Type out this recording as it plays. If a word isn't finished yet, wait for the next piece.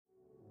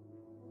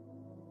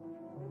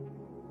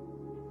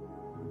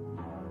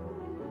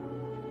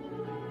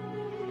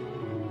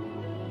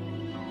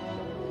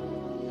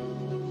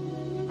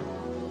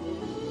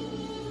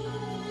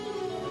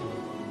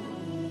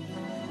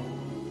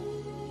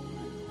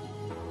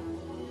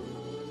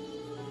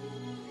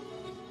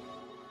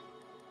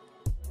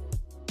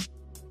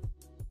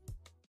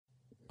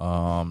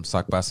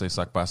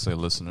Sakpase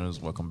listeners,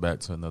 welcome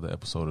back to another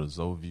episode of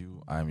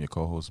Zoview. I am your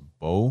co-host,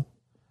 Bo.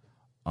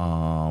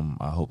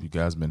 I hope you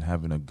guys been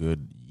having a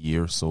good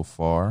year so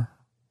far.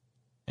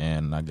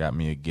 And I got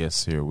me a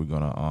guest here. We're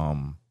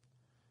gonna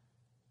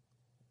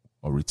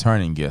a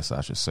returning guest,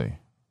 I should say.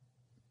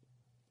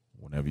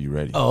 Whenever you're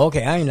ready. Oh,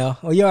 okay. I know.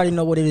 Well, you already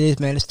know what it is,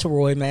 man. It's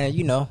Teroy, man.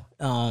 You know,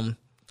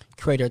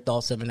 creator of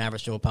Thoughts of an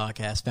Average Joe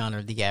podcast, founder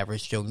of The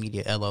Average Joe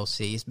Media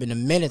LLC. It's been a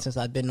minute since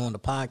I've been on the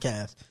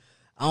podcast.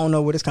 I don't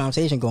know where this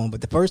conversation going, but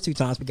the first two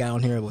times we got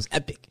on here, it was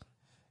epic.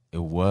 It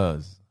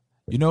was.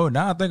 You know,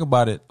 now I think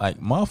about it, like,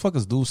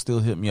 motherfuckers do still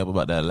hit me up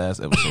about that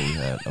last episode we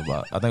had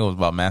about, I think it was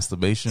about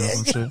masturbation or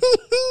some shit.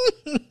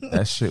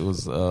 That shit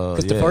was,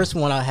 Because the first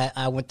one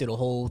I went through the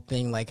whole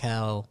thing, like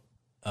how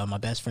my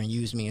best friend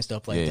used me and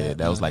stuff like that. Yeah,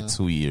 that was like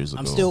 2 years ago.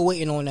 I'm still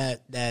waiting on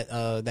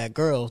that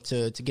girl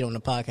to get on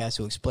the podcast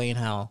to explain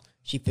how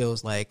she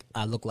feels like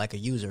I look like a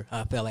user.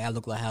 I feel like I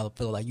look like how I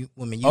feel like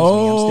women use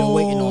me. I'm still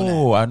waiting on that.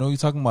 Oh, I know what you're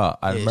talking about.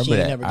 I remember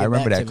that. I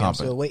remember that comment. I'm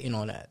still waiting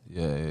on that.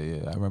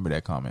 Yeah. I remember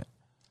that comment.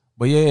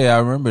 But yeah, I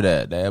remember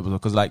that episode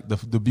because like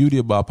the beauty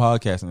about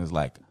podcasting is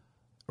like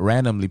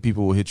randomly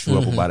people will hit you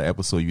up about an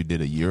episode you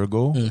did a year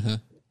ago,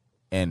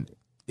 and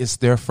it's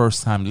their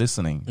first time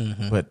listening.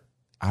 But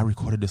I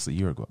recorded this a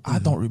year ago. I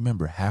don't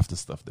remember half the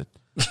stuff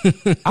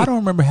I don't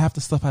remember half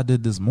the stuff I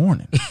did this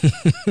morning.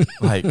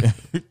 Like.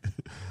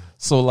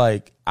 So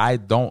like I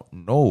don't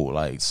know,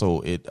 like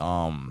so it's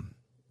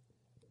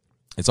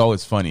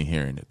always funny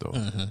hearing it though.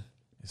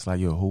 It's like,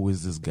 yo, who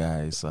is this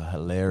guy? It's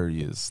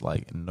hilarious,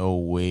 like no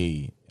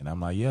way. And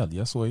I'm like,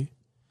 yes way.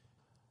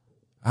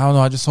 I don't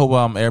know. I just hope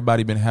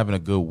everybody been having a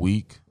good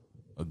week,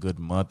 a good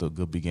month, a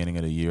good beginning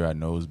of the year. I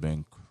know it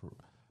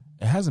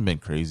hasn't been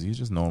crazy. It's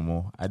just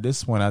normal. At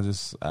this point,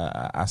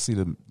 I see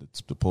the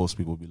post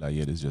people be like,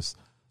 yeah, this just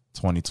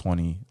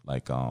 2020,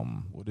 like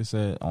what they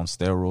said on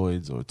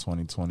steroids or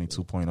 2020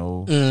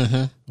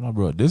 2.0. No,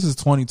 bro, this is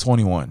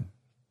 2021.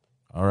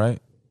 All right,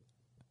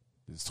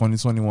 it's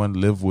 2021.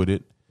 Live with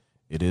it.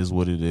 It is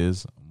what it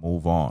is.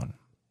 Move on.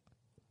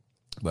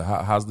 But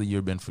how's the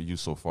year been for you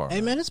so far? Hey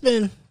man, it's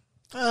been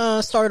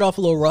started off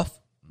a little rough,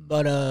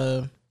 but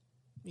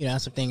you know,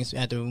 some things I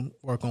had to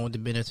work on with the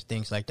business and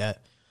things like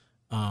that.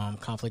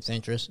 Conflicts of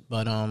interest,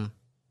 but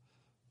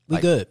we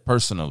like, good.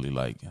 Personally,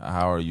 like,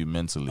 how are you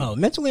mentally? Oh,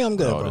 mentally, I'm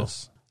good, bro.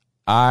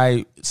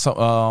 I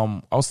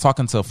was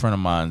talking to a friend of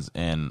mine,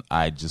 and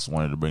I just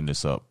wanted to bring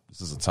this up.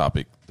 This is a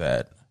topic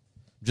that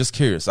I'm just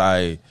curious.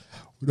 We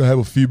don't have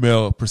a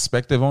female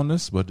perspective on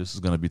this, but this is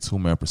going to be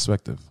two-man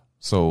perspective.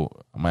 So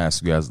I'm going to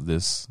ask you guys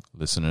this,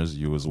 listeners,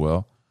 you as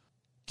well.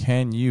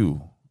 Can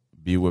you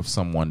be with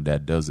someone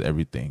that does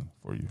everything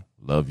for you?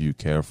 Love you,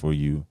 care for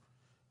you,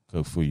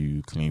 cook for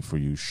you, clean for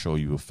you, show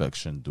you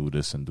affection, do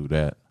this and do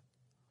that.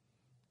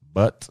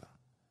 But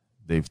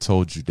they've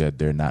told you that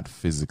they're not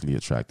physically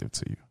attractive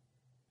to you.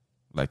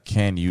 Like,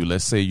 can you,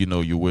 let's say, you know,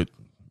 you with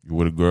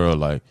a girl,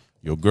 like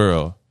your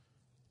girl,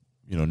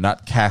 you know,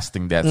 not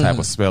casting that type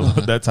of spell,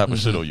 that type of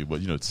shit on you,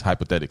 but, you know, it's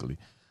hypothetically,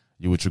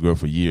 you with your girl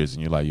for years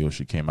and you're like, yo,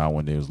 she came out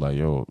one day, it was like,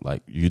 yo,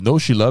 like, you know,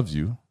 she loves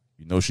you,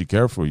 you know, she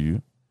cares for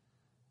you,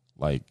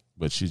 like,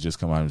 but she just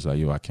come out and was like,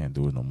 yo, I can't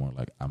do it no more.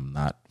 Like, I'm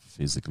not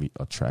physically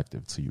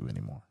attractive to you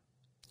anymore.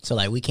 So,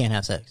 like, we can't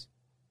have sex.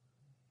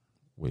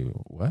 Wait,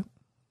 what?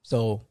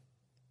 So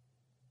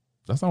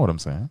that's not what I'm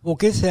saying. Well,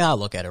 guess how I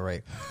look at it,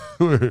 right?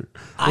 wait,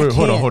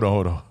 hold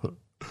on.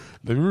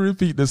 Let me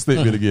repeat this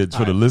statement again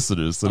for the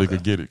listeners so they can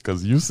get it.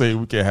 Because you say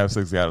we can't have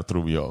sex, you gotta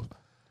throw me off.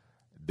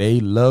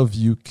 They love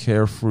you,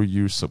 care for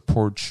you,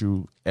 support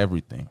you,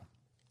 everything.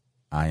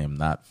 I am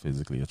not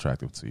physically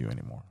attractive to you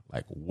anymore.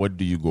 Like, what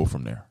do you go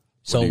from there?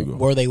 So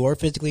they were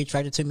physically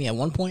attracted to me at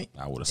one point?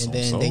 I would assume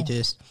so. And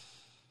then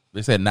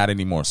they said not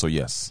anymore, so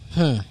yes.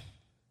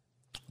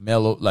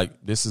 Male, like,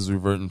 this is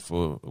reverting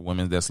for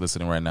women that's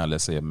listening right now.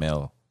 Let's say a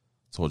male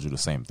told you the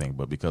same thing,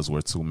 but because we're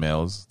two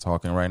males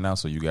talking right now,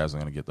 so you guys are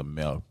going to get the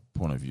male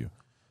point of view.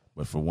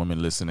 But for women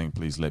listening,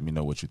 please let me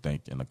know what you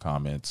think in the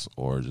comments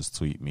or just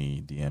tweet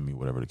me, DM me,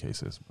 whatever the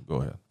case is. Go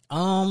ahead.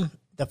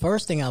 The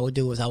first thing I would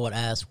do is I would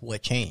ask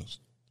what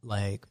changed.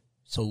 Like,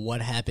 so what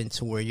happened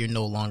to where you're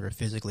no longer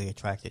physically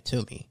attracted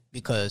to me?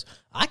 Because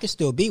I could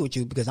still be with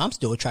you because I'm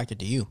still attracted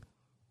to you.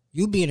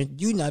 You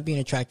not being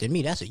attracted to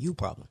me, that's a you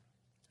problem.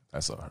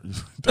 That's all right.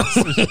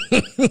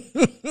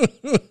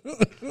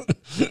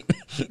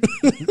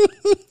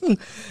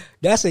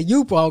 That's a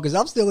you problem because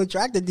I'm still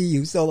attracted to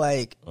you. So,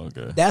 like,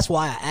 okay. That's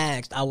why I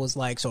asked. I was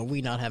like, so are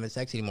we not having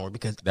sex anymore?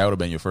 Because that would have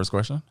been your first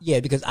question? Yeah,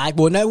 because that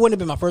wouldn't have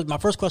been my first. My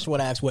first question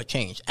would have asked what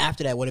changed.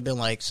 After that would have been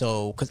like,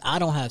 so, because I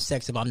don't have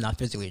sex if I'm not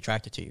physically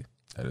attracted to you.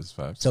 That is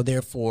fact. So,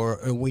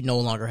 therefore, are we no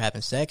longer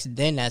having sex?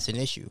 Then that's an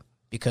issue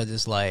because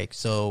it's like,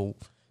 so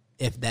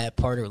if that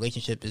part of the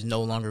relationship is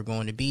no longer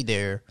going to be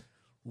there,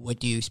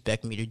 what do you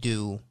expect me to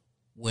do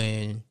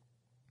when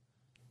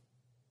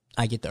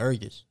I get the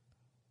urges?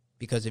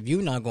 Because if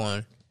you're not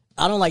going,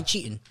 I don't like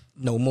cheating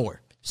no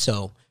more.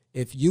 So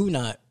if you're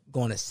not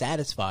going to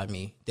satisfy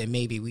me, then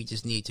maybe we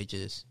just need to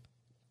just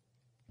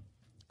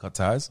cut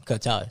ties.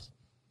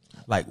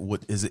 Like,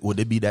 would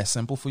it be that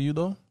simple for you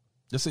though?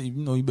 Just say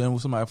you've been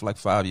with somebody for like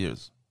 5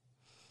 years.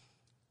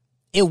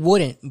 It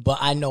wouldn't, but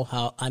I know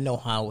how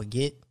it would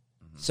get.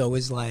 So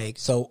it's like,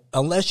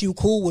 unless you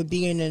cool with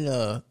being in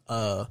a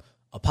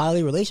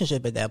poly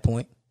relationship at that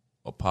point.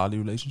 A poly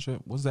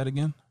relationship? What's that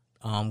again?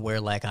 Where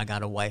like I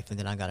got a wife and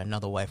then I got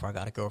another wife, or I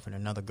got a girlfriend,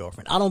 another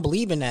girlfriend. I don't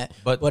believe in that.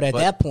 But at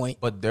that point,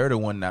 but they're the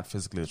one not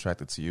physically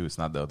attracted to you. It's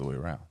not the other way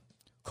around.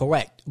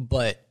 Correct.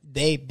 But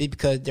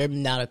because they're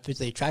not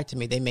physically attracted to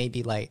me, they may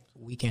be like,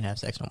 we can't have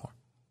sex no more.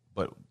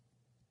 But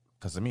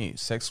because to me,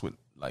 sex with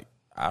like,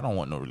 I don't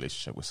want no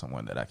relationship with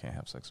someone that I can't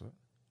have sex with.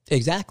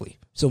 Exactly.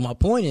 So my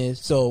point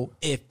is,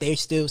 if they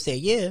still say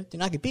yeah,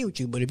 then I could be with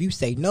you. But if you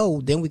say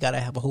no, then we got to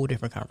have a whole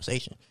different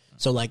conversation.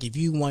 So like, if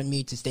you want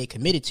me to stay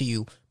committed to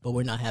you, but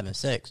we're not having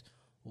sex,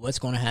 what's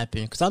going to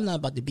happen? Because I'm not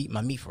about to beat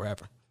my meat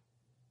forever.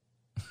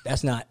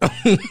 That's not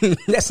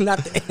that's not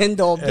the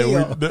end all be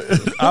all.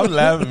 I'm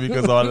laughing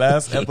because our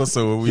last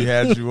episode when we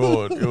had you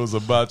on, it was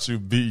about you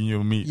beating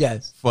your meat.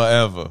 Yes.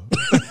 Forever.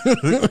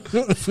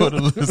 For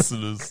the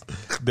listeners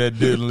that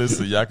didn't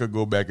listen, y'all could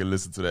go back and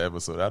listen to the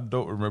episode. I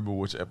don't remember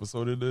which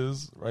episode it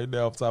is right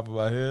now off the top of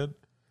my head.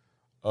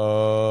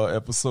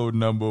 Episode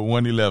number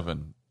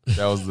 111.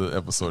 That was the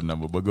episode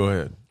number, but go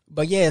ahead.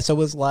 But yeah, so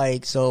it's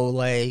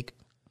like,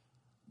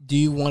 do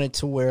you want it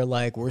to where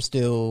like we're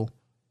still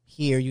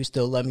here, you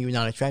still love me, you're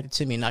not attracted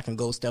to me, and I can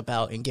go step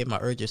out and get my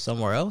urges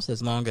somewhere else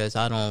as long as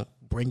I don't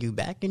bring you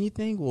back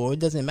anything? Or it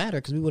doesn't matter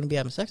because we wouldn't be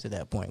having sex at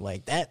that point.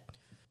 Like that,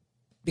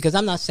 because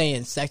I'm not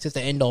saying sex is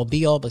the end all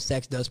be all, but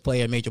sex does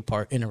play a major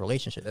part in a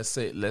relationship. Let's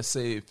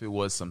say if it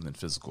was something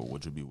physical,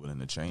 would you be willing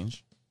to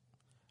change?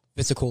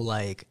 Physical,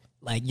 like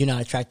you're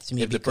not attracted to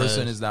me if because the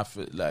person is not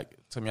like,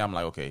 to me, I'm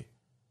like, okay.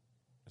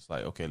 It's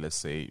like, okay, let's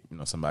say,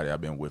 somebody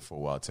I've been with for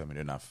a while tell me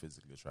they're not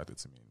physically attracted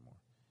to me anymore.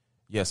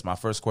 Yes, my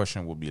first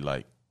question would be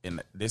like,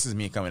 and this is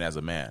me coming as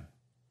a man.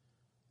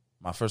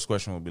 My first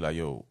question would be like,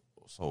 yo,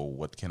 so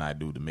what can I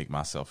do to make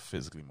myself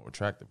physically more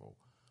attractive?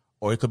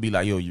 Or it could be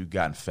like, yo, you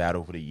gotten fat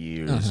over the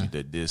years. You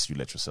did this, you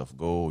let yourself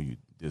go, you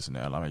this and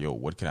that. I'm like, yo,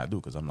 what can I do?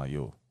 Because I'm like,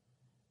 yo,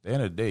 at the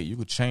end of the day, you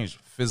could change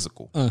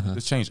physical. You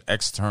could change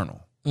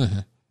external.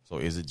 So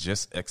is it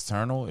just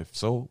external? If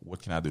so,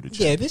 what can I do to change?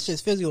 Yeah, if it's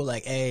just physical,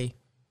 like,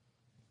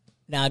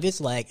 now if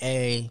it's like,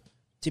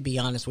 to be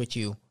honest with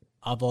you,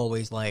 I've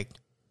always liked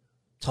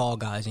tall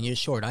guys and you're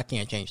short, I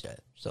can't change that.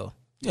 So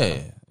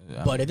yeah.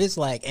 But if it's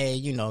like,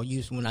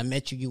 when I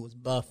met you, you was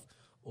buff,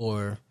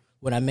 or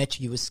when I met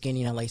you, you was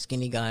skinny and I like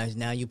skinny guys.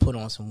 Now you put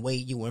on some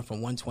weight, you went from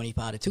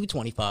 125 to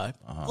 225.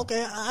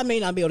 Okay, I may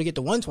not be able to get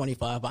to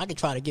 125, but I can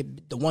try to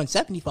get the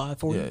 175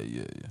 for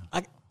you.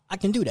 Yeah. I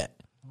can do that.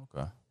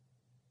 Okay.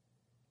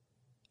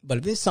 But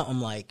if it's something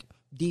like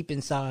deep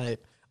inside,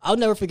 I'll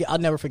never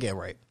forget,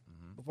 right?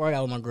 Before I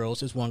got with my girls,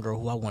 there's one girl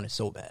who I wanted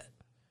so bad.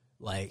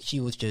 Like, she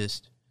was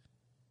just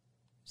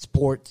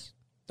sports,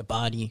 the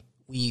body.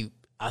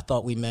 I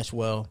thought we meshed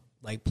well.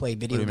 Like, play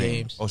video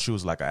games. Oh, she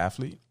was like an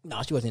athlete?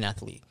 No, she wasn't an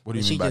athlete. What do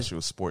you mean by she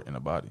was sport in the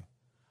body?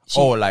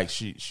 Like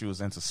she was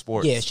into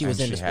sports. Yeah, she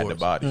was into sports. She had the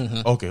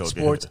body. Okay.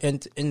 Sports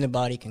in the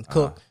body, can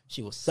cook.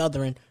 She was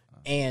Southern,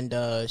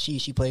 and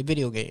she played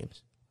video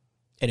games.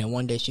 And then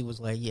one day she was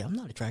like, "Yeah, I'm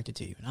not attracted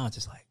to you." And I was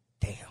just like,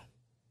 "Damn."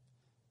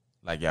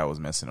 Like, y'all was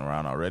messing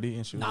around already,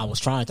 and she was. I was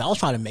trying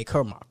to make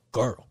her my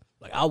girl.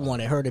 Like, I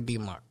wanted her to be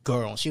my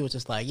girl. And she was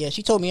just like, yeah,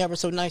 she told me ever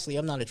so nicely,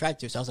 I'm not attracted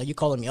to you. So I was like, you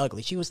calling me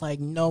ugly? She was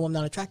like, no, I'm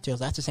not attracted to you. I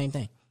was like, that's the same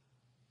thing.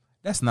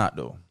 That's not,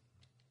 though.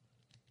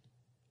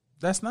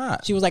 That's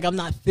not. She was like, I'm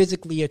not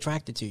physically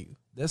attracted to you.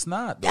 That's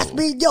not, though. That's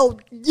me. Yo,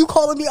 you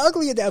calling me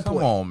ugly at that point.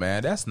 Come on,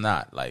 man. That's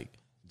not. Like,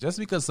 just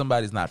because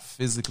somebody's not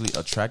physically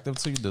attractive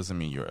to you doesn't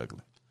mean you're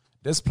ugly.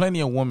 There's plenty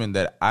of women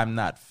that I'm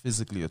not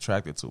physically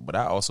attracted to, but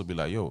I also be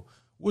like, yo,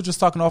 we're just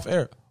talking off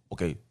air.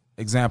 Okay,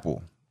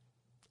 example.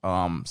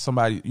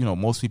 Somebody,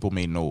 most people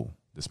may know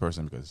this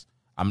person because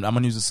I'm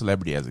gonna use a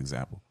celebrity as an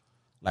example.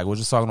 Like, we're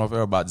just talking off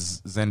air about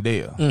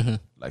Zendaya.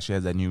 Like, she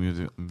has that new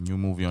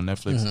movie on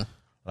Netflix.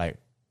 Like,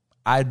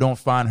 I don't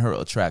find her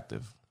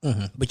attractive.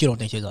 But you don't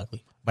think she's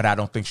ugly? But I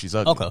don't think she's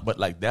ugly. Okay. But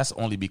like, that's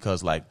only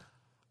because like,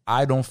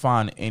 I don't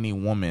find any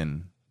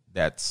woman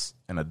that's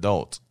an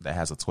adult that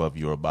has a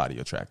 12-year-old body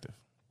attractive.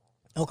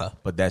 Okay.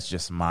 But that's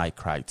just my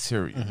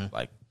criteria.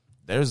 Like,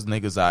 there's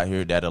niggas out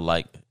here that'll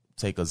like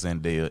take a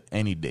Zendaya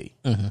any day.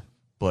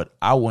 But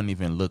I wouldn't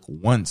even look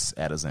once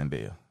at a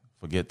Zendaya.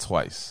 Forget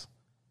twice.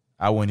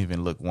 I wouldn't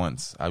even look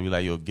once. I'd be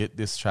like, yo, get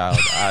this child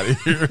out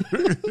of here.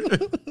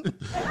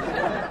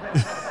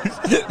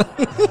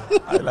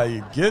 I'd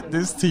like, get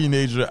this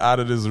teenager out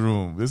of this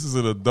room. This is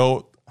an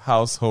adult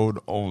household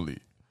only.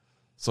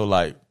 So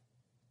like,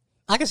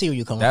 I can see where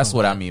you come from. That's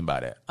what I mean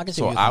by that. I can see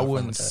so where you come I from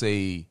wouldn't with that.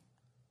 say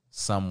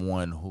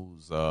someone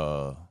who's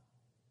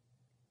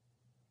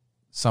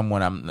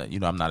someone I'm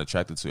not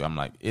attracted to. I'm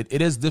like,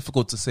 it is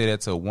difficult to say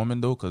that to a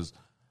woman though, because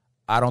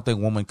I don't think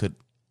women could.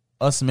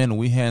 Us men,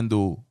 we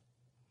handle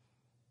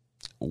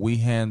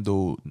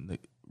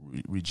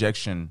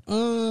rejection.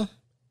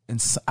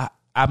 And so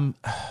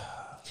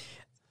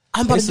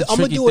I'm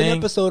gonna do an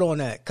episode on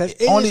that because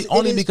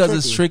only because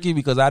it's tricky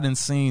because I didn't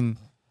seen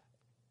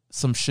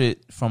some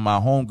shit from my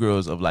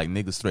homegirls of like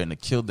niggas threatening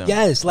to kill them.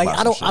 Yes, like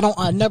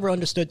I never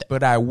understood that.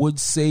 But I would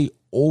say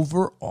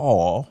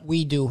overall,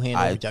 we do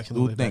handle rejection a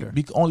little bit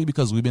better. Only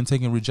because we've been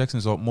taking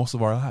rejections most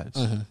of our lives.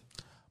 Mm-hmm.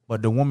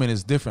 But the woman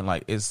is different.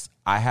 Like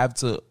I have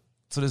to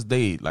this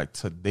day, like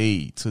to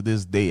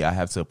this day, I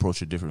have to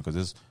approach it different because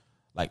it's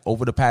like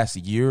over the past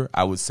year,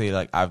 I would say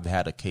like I've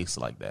had a case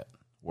like that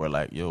where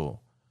like, yo,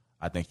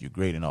 I think you're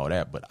great and all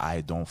that, but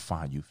I don't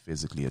find you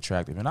physically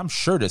attractive. And I'm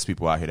sure there's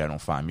people out here that don't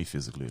find me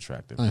physically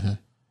attractive. Mm-hmm.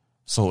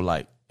 So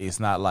like,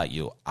 it's not like,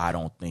 yo, I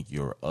don't think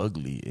you're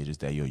ugly. It's just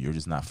that, yo, you're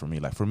just not for me.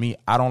 Like for me,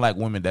 I don't like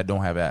women that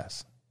don't have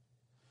ass.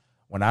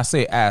 When I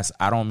say ass,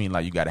 I don't mean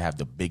like you got to have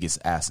the biggest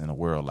ass in the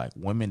world. Like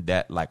women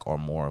that like are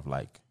more of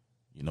like,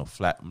 you know,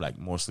 flat, like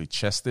mostly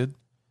chested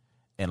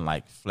and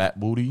like flat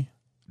booty.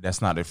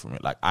 That's not it for me.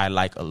 Like I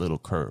like a little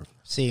curve.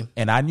 See,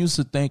 and I used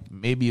to think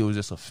maybe it was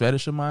just a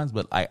fetish of mine,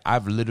 but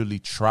I've literally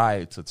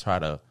tried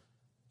to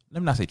let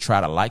me not say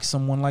try to like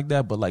someone like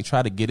that, but like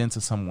try to get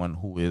into someone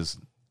who is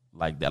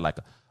like that, like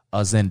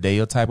a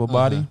Zendaya type of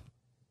body.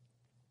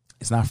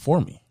 It's not for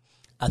me.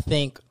 I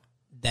think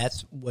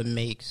that's what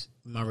makes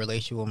my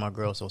relationship with my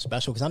girl so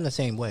special because I'm the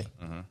same way.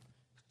 Mm-hmm.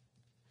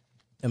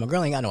 And my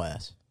girl ain't got no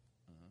ass.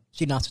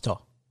 She not so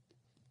tall.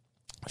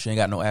 She ain't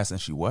got no ass and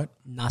she what?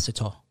 Not so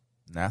tall.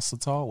 Not so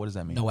tall? What does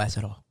that mean? No ass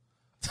at all.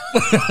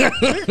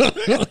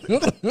 Yo.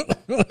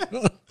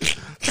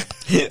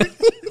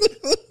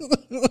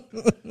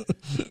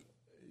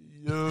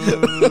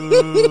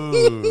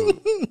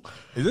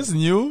 Is this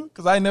new?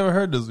 Because I never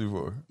heard this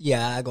before.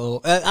 Yeah,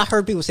 I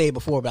heard people say it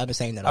before, but I've been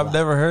saying that a lot. I've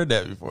never heard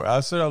that before.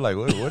 I'm like,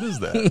 what is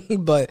that?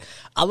 But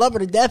I love her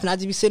to death, and I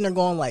just be sitting there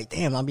going like,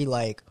 damn, I'll be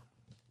like,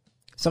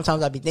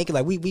 sometimes I'd be thinking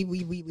like,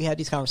 we had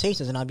these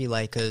conversations, and I'd be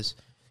like, because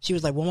she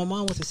was like, well, my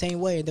mom was the same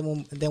way,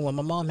 and then when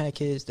my mom had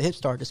kids, the hips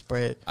started to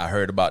spread. I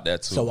heard about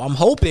that too. So I'm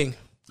hoping.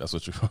 That's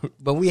what you.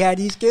 But we had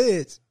these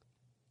kids.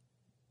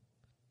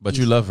 But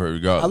you love her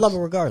regardless. I love her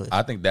regardless.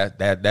 I think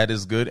that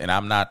is good, and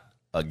I'm not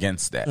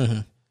against that.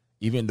 Mm-hmm.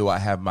 Even though I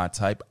have my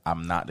type,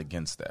 I'm not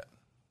against that.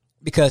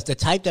 Because the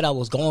type that I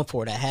was going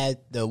for, that had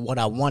what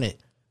I wanted,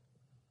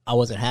 I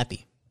wasn't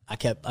happy. I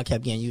kept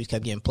getting used,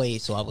 kept getting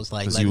played. So I was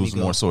like, because he was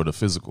more sort of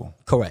physical.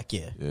 Correct,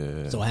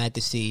 yeah. So I had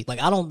to see.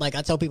 Like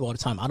I tell people all the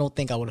time, I don't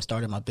think I would have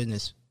started my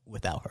business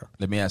without her.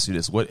 Let me ask you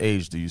this: what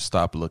age do you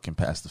stop looking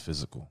past the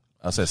physical?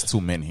 Us as two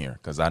men here,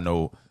 because I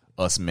know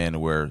us men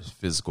were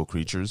physical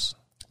creatures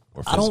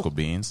or physical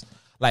beings.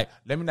 Like,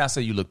 let me not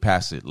say you look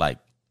past it. Like,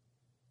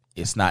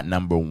 it's not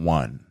number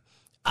one.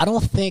 I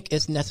don't think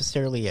it's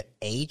necessarily an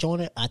age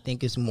on it. I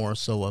think it's more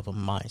so of a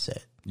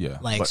mindset. Yeah.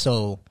 Like,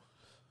 so.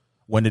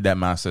 When did that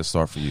mindset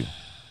start for you?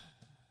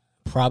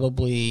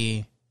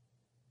 Probably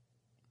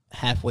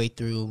halfway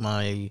through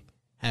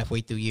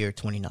year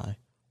 29.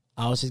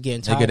 I was just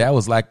getting tired. Nigga, that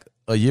was like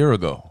a year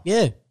ago.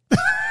 Yeah.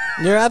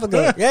 Year half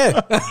ago. Yeah.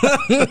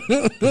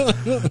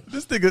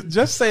 This nigga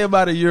just say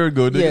about a year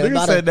ago.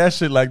 Nigga said that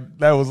shit like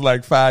that was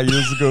like 5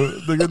 years ago.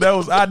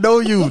 Nigga, I know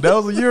you. That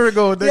was a year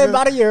ago. Nigga. Yeah,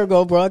 about a year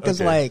ago, bro. Because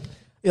like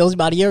it was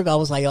about a year ago. I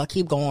was like, I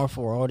keep going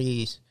for all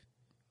these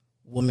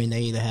women.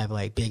 They either have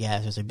like big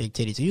asses or big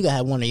titties. So you gotta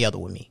have one or the other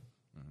with me.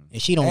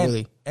 And she don't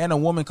really. And a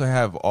woman could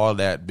have all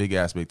that big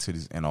ass, big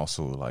titties, and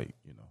also like,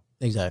 you know,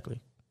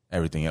 exactly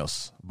everything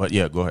else. But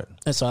yeah, go ahead.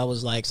 And so I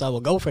was like, I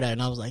would go for that,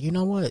 and I was like, you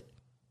know what?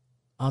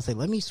 I was like,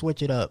 let me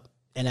switch it up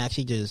and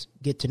actually just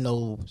get to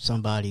know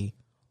somebody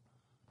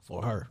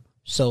for her.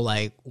 So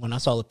like when I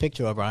saw the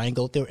picture of her, I didn't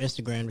go through her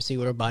Instagram to see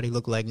what her body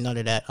looked like. None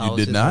of that. You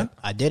did not? Like,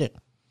 I didn't.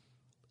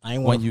 I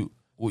didn't.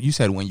 You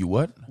said when you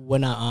what?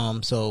 When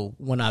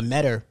I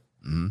met her,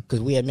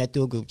 because we had met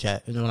through a group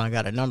chat, and when I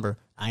got a number,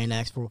 I didn't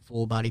ask for a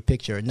full body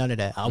picture. None of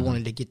that. I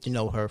wanted to get to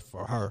know her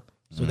for her,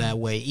 so that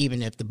way,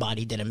 even if the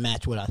body didn't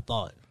match what I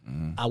thought,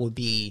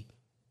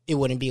 it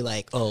wouldn't be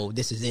like, oh,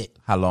 this is it.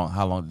 How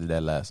long did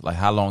that last? Like,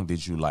 how long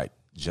did you like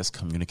just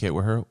communicate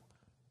with her?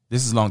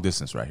 This is long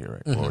distance right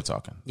here, right? What we're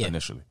talking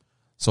initially.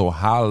 So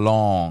how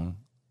long,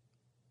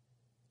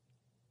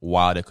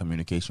 while the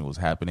communication was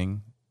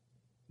happening,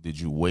 did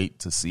you wait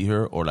to see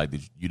her, or like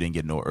you didn't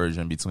get no urge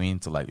in between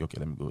to like, okay,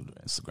 let me go to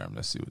Instagram,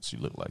 let's see what she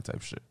look like,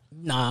 type shit?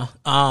 Nah.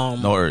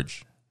 No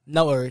urge.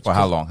 No urge. For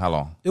how long? How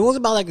long? It was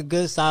about like a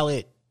good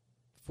solid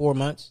 4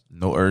 months.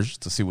 No urge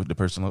to see what the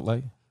person looked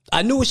like?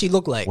 I knew what she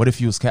looked like. What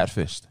if you was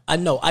catfished? I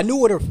know. I knew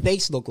what her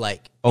face looked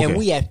like. Okay. And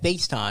we had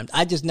FaceTimed.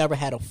 I just never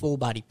had a full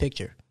body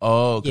picture.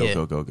 Oh, okay,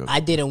 okay. I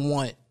didn't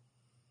want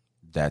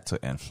that to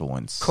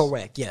influence.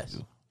 Correct, yes.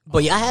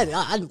 But yeah,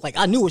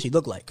 I knew what she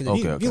looked like.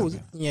 Okay. Okay.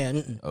 Yeah.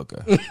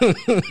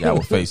 Yeah,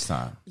 with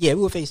FaceTime. Yeah,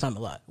 we would FaceTime a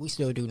lot. We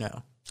still do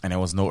now. And there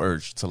was no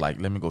urge to like,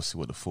 let me go see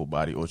what the full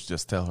body, or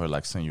just tell her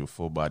like, send you a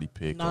full body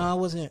pic. No, it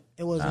wasn't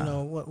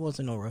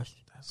no rush.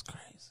 That's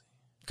crazy.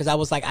 Because I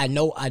was like, I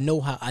know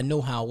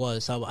how it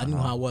was. So I knew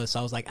how it was. So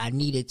I was like, I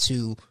needed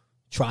to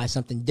try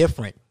something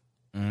different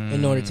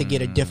in order to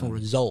get a different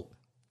result.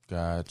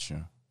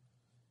 Gotcha.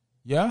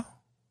 Yeah.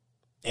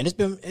 And it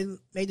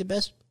made the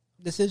best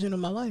decision of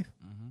my life.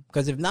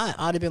 Because if not,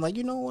 I'd have been like,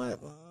 you know what?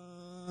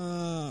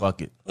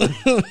 Fuck it.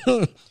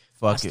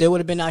 I still would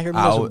have been out here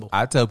miserable.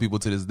 I tell people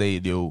to this day,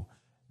 yo,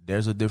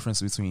 there's a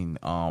difference between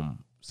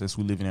since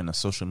we're living in a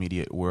social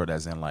media world,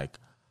 as in like,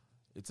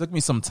 it took me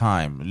some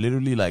time.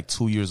 Literally like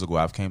 2 years ago,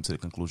 I've came to the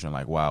conclusion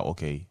like, wow,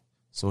 okay,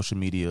 social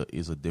media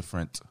is a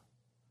different.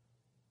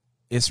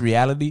 It's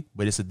reality,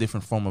 but it's a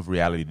different form of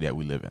reality that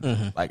we live in.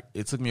 Mm-hmm. Like,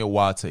 it took me a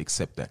while to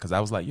accept that because I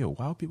was like, yo,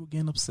 why are people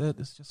getting upset?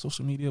 It's just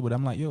social media. But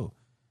I'm like, yo,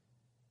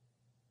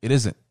 it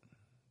isn't.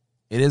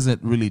 It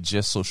isn't really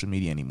just social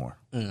media anymore.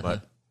 Mm-hmm.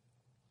 But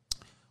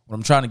what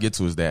I'm trying to get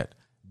to is that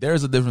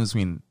there's a difference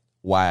between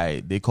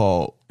why they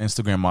call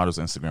Instagram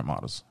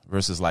models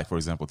versus, like, for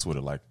example,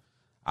 Twitter. Like,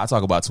 I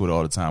talk about Twitter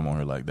all the time on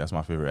here. Like, that's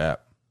my favorite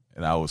app.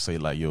 And I would say,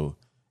 like, yo,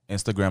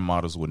 Instagram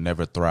models would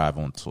never thrive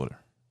on Twitter.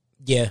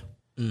 Yeah.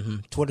 Mm-hmm.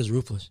 Twitter's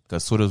ruthless.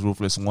 Because Twitter's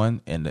ruthless,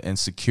 one, and the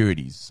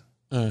insecurities.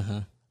 Mm-hmm.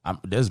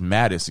 There's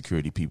mad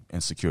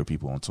insecure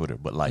people on Twitter.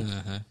 But, like,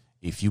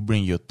 if you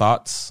bring your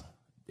thoughts,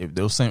 if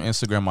those same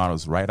Instagram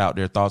models write out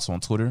their thoughts on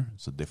Twitter,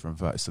 it's a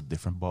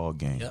different ball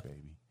game,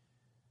 baby.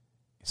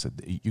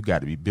 You got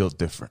to be built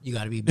different. You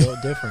got to be built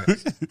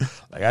different.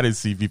 Like, I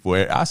see people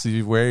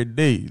every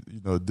day,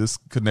 you know,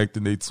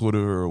 disconnecting their Twitter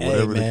or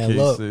whatever the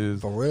case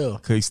is. For real.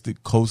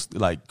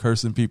 Like,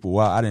 cursing people.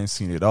 Wow, I didn't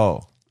see it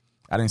all.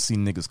 I didn't see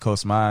niggas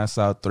cuss my ass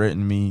out,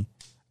 threaten me.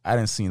 I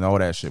didn't see all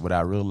that shit, but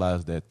I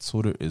realized that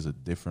Twitter is a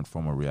different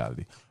form of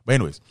reality. But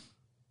anyways,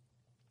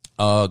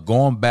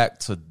 going back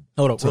to...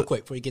 Hold up, real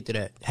quick, before you get to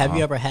that. Have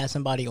you ever had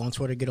somebody on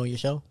Twitter get on your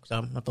show? Because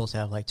I'm supposed to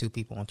have like 2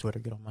 people on Twitter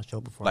get on my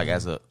show before. Like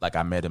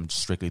I met them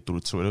strictly through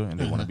Twitter, and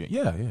they want to be.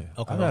 Yeah.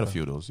 Okay, I've had a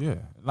few of those. Yeah,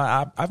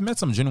 like I've met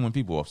some genuine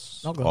people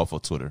off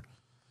of Twitter,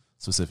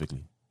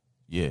 specifically.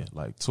 Yeah,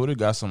 like Twitter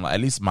got some. Like, at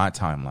least my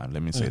timeline.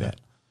 Let me say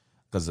that,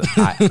 because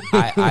I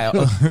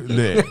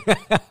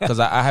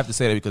have to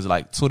say that because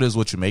like Twitter is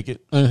what you make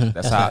it.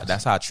 That's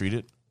how I treat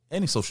it.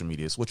 Any social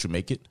media is what you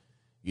make it.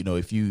 You know,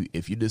 if you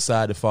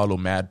decide to follow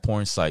mad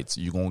porn sites,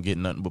 you're going to get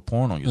nothing but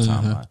porn on your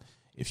timeline.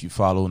 If you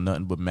follow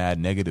nothing but mad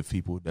negative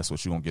people, that's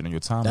what you're going to get on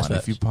your timeline.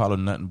 If you follow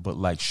nothing but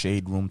like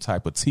shade room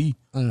type of tea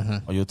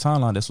on your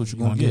timeline, that's what you're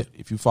going to get.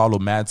 If you follow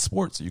mad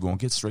sports, you're going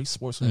to get straight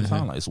sports on your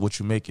timeline. It's what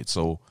you make it.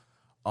 So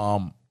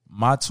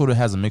my Twitter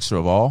has a mixture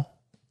of all.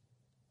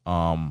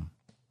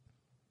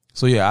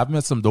 So yeah, I've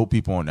met some dope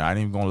people on there. I ain't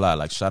even going to lie.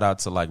 Like, shout out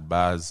to like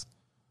Baz.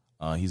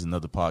 He's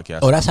another podcast.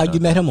 Oh, that's how you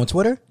met him on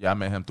Twitter? Yeah, I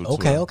met him through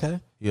Twitter. Okay.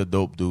 He a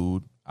dope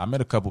dude. I met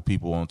a couple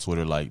people on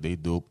Twitter, like, they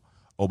dope.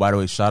 Oh, by the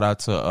way, shout out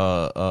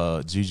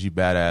to Gigi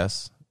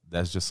Badass.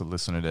 That's just a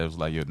listener that was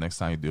like, yo, next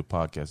time you do a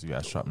podcast, you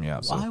guys shout me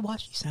out. Why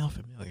she sound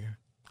familiar?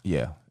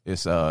 Yeah.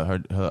 It's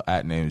her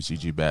at name is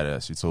Gigi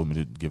Badass. She told me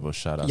to give her a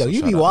shout out. Yo,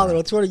 you be wilding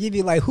on Twitter. You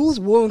be like, whose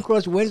Woman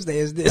Crush Wednesday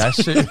is this? That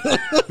shit.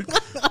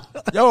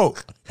 Yo.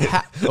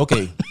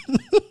 Okay.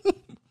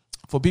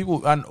 For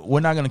people, we're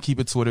not going to keep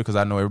it Twitter because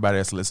I know everybody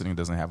that's listening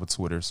doesn't have a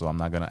Twitter, so I'm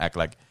not going to act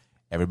like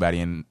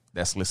everybody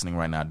that's listening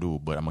right now do,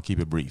 but I'm going to keep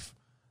it brief.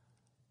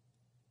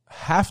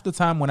 Half the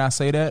time when I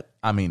say that,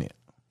 I mean it.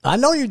 I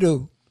know you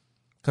do.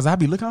 Because I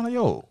be looking, I'm like,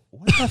 yo,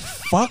 what the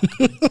fuck?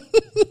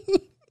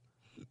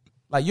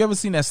 Like, you ever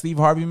seen that Steve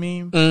Harvey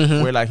meme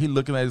where, like, he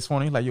looking at his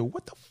phone, he's like, yo,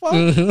 what the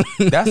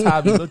fuck? That's how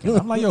I be looking.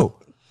 I'm like, yo,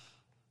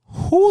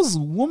 whose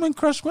Woman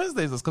Crush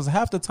Wednesdays is? Because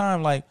half the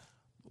time, like,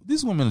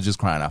 these women are just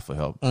crying out for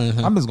help.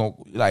 I'm just going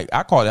to, like,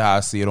 I call it how I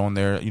see it on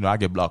there. You know, I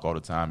get blocked all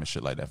the time and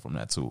shit like that from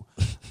that, too.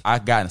 I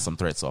gotten some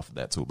threats off of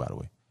that, too, by the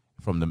way.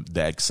 From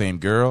that same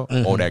girl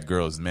or that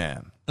girl's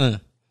man.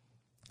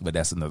 But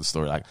that's another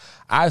story. Like,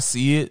 I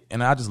see it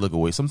and I just look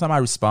away. Sometimes I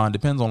respond.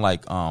 Depends on,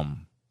 like,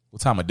 what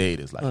time of day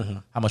it is. Like,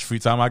 how much free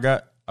time I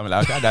got. I mean,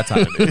 like, I got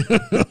time today.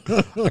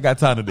 I got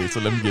time today,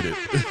 so let me get it.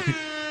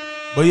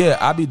 But, yeah,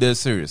 I be dead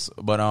serious.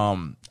 But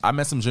I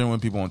met some genuine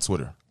people on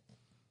Twitter.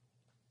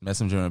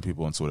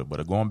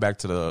 But going back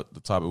to the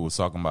topic we was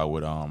talking about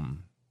with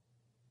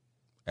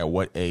at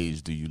what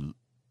age do you,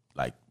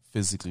 like,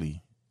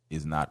 physically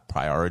is not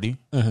priority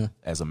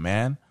as a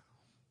man?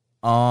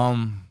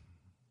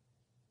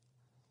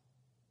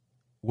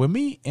 With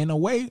me, in a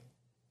way,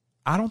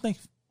 I don't think,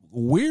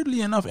 weirdly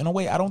enough, in a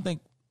way, I don't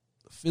think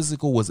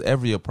physical was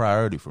ever a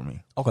priority for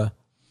me. Okay.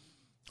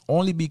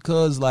 Only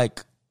because,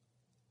 like,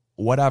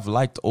 what I've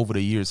liked over the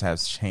years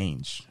has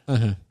changed.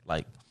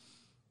 Like,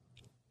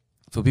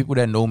 for people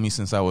that know me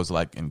since I was,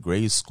 like, in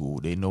grade school,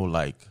 they know,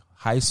 like,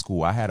 high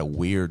school, I had a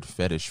weird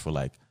fetish for,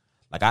 like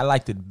I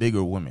liked it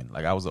bigger women.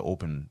 Like, that was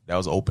open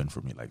for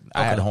me. Like,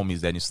 I had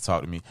homies that used to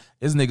talk to me.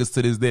 There's niggas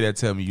to this day that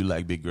tell me you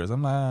like big girls.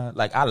 I'm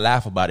like, I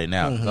laugh about it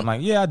now. I'm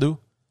like, yeah, I do.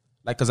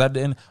 Like,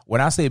 because when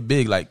I say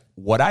big, like,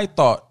 what I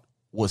thought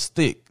was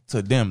thick,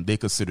 to them, they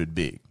considered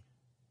big.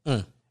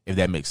 If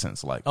that makes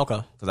sense. Like, okay.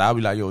 Because I'll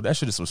be like, yo, that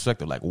shit is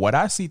subjective. Like, what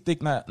I see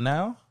thick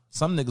now,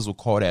 some niggas will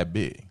call that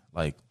big.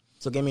 Like,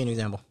 so give me an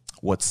example.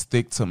 What's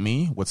thick to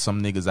me, what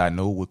some niggas I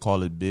know would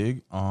call it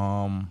big.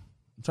 I'm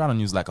trying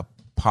to use, like, a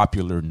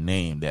popular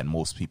name that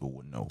most people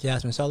would know.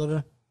 Jasmine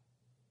Sullivan?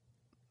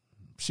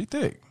 She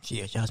thick.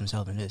 Jasmine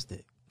Sullivan is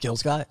thick. Jill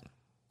Scott?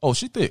 Oh,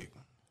 she thick.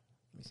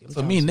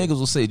 For me, niggas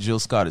will say Jill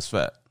Scott is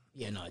fat.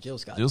 Yeah, no, Jill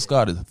Scott. Jill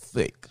Scott is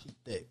thick.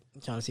 Thick.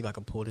 I'm trying to see if I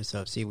can pull this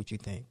up, see what you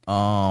think.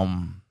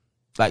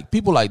 Like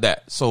people like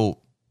that. So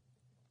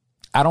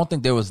I don't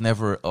think there was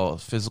never a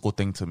physical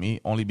thing to me,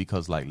 only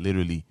because like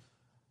literally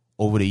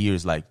over the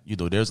years, like, you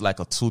know, there's like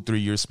a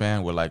 2-3 year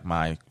span where like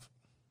my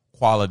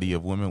quality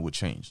of women would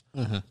change.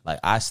 Mm-hmm. Like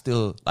I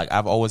still, like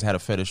I've always had a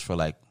fetish for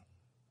like,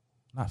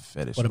 not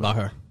fetish. What about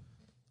her?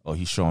 Oh,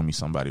 he's showing me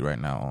somebody right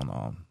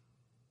now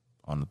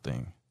on the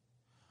thing.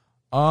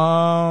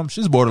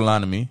 She's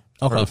borderline to me.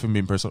 Okay. If I'm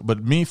being personal.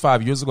 But me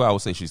 5 years ago, I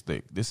would say she's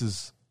thick. This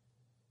is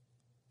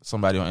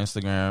somebody on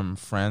Instagram,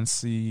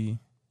 Francie.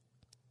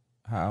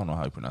 I don't know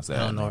how you pronounce that.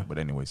 I don't know. But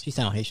anyways. She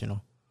sound Haitian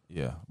though.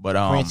 Yeah. But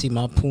Francie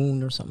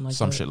Mapoon or something like that.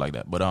 Some shit like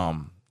that. But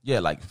yeah,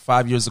 like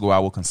 5 years ago I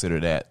would consider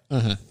that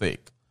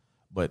thick.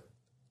 But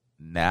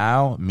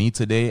now, me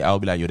today, I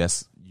would be like, yo,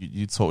 that's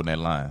you toting that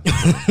line.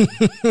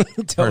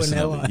 Toting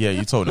that line. Yeah,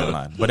 you toting that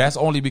line. But that's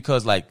only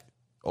because, like,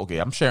 okay,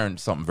 I'm sharing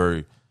something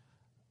very,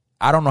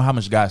 I don't know how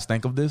much guys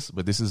think of this,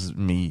 but this is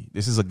me.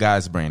 This is a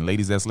guy's brain.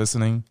 Ladies that's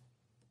listening,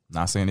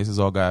 not saying this is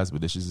all guys, but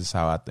this is just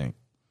how I think.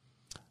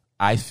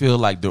 I feel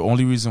like the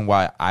only reason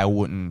why I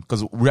wouldn't,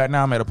 because right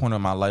now I'm at a point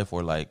in my life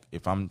where, like,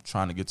 if I'm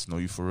trying to get to know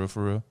you for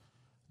real,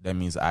 that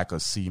means I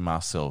could see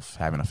myself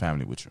having a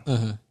family with you.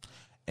 Mm-hmm.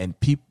 And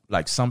people,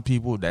 like some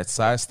people, that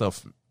side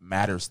stuff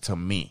matters to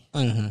me.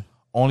 Mm-hmm.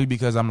 Only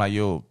because I'm like,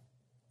 yo,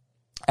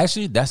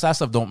 actually, that side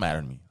stuff don't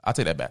matter to me. I'll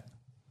take that back.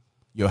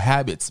 Your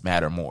habits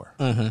matter more.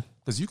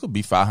 Because you could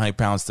be 500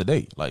 pounds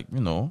today. Like,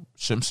 you know,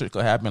 shit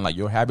could happen. Like,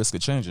 your habits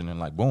could change, and then,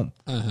 like, boom,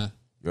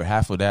 you're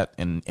half of that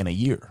in a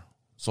year.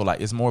 So,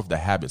 like, it's more of the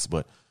habits.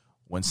 But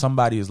when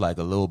somebody is, like,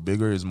 a little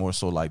bigger, it's more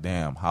so like,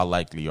 damn, how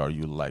likely are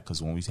you, like,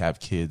 because when we have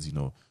kids, you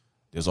know,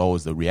 there's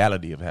always the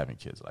reality of having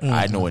kids. Like,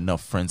 I know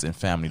enough friends and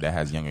family that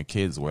has younger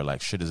kids where,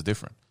 like, shit is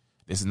different.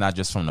 This is not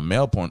just from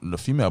the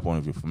female point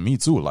of view. For me,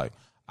 too. Like,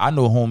 I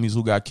know homies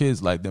who got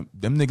kids. Like, them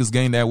niggas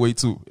gain that weight,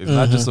 too. It's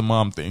not just a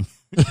mom thing.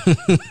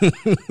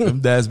 Them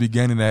dads be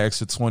gaining that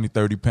extra 20,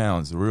 30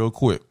 pounds real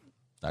quick.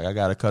 Like, I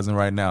got a cousin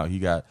right now. He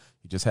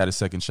just had a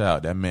second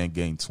child. That man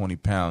gained 20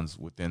 pounds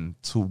within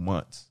 2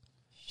 months.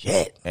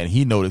 Shit. And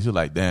he noticed, he's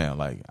like, damn,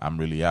 like, I'm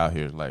really out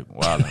here, like,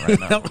 wilding right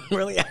now. I'm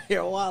really out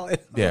here wilding.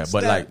 Yeah,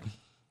 but, like,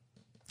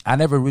 I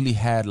never really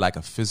had, like,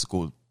 a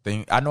physical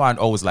thing. I know I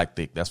always liked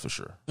thick, that's for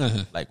sure.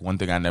 Like, one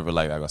thing I never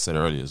liked, like I said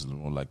earlier, is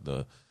like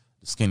the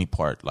skinny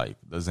part, like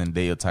the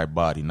Zendaya type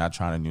body. Not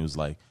trying to use,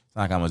 like, it's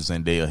not like I'm a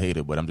Zendaya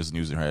hater, but I'm just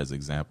using her as an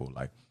example.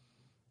 Like,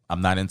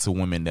 I'm not into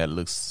women that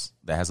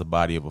has a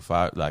body of a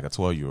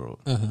 12-year-old.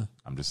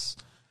 I'm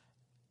just,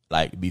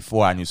 like,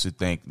 before I used to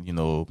think, you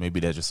know, maybe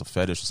that's just a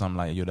fetish or something,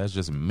 like, yo, that's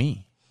just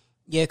me.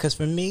 Yeah, because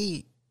for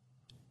me,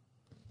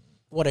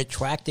 what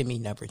attracted me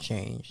never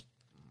changed.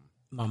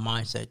 My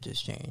mindset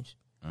just changed.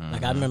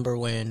 Like, I remember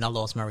when I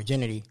lost my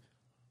virginity.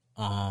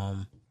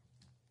 I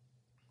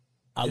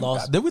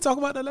lost. Did we talk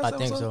about that last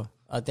episode?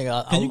 I think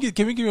so. I think.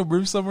 Can we give you a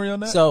brief summary on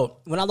that? So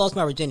when I lost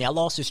my virginity, I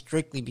lost it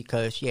strictly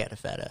because she had a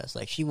fat ass.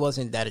 Like, she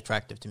wasn't that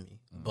attractive to me.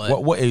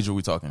 But what age are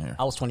we talking here?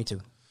 I was 22.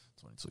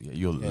 22. Yeah,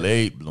 you're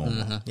late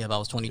bloomer. Yeah, but I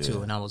was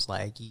 22, and I was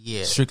like,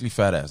 yeah, strictly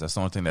fat ass. That's the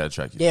only thing that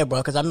attracted you. Yeah, bro.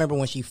 Because I remember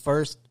when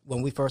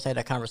we first had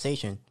that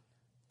conversation.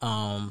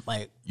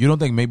 Like, you don't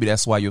think maybe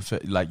that's why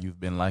you've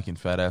been liking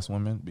fat ass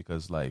women,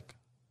 because, like,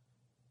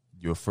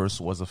 your first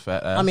was a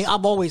fat ass? I mean,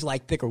 I've always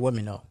liked thicker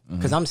women though,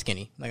 because I'm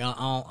skinny. Like,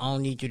 I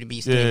don't need you to be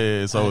skinny.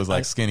 Yeah, it's always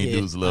like skinny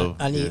dudes love.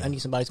 I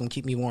need somebody who's gonna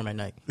keep me warm at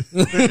night.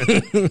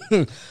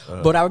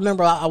 But I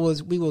remember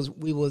we was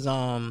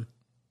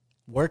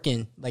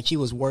working. Like, she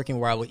was working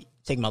where I would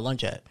take my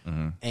lunch at,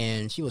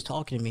 and she was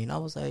talking to me, and I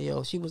was like,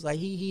 yo, she was like,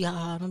 he ha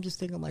ha. And I'm just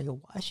thinking, like, yo,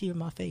 why is she in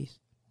my face?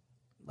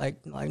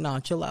 Like, nah,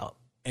 chill out.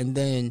 And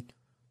then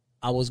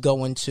I was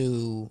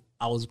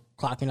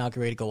clocking out,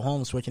 ready to go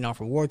home, switching out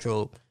for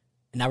wardrobe.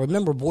 And I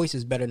remember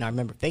voices better than I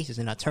remember faces.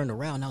 And I turned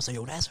around and I was like,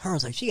 yo, that's her. I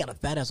was like, she got a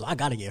fat ass, so I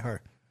got to get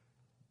her.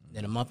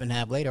 Then a month and a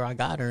half later, I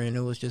got her. And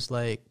it was just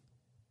like,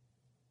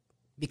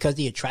 because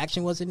the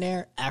attraction wasn't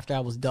there, after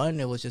I was done,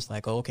 it was just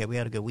like, oh, okay, we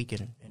had a good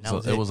weekend. And that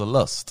was it. It was a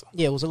lust.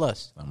 Yeah, it was a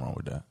lust. I'm wrong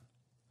with that.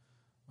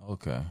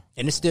 Okay.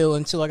 And it's still,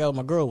 until I got with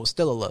my girl, it was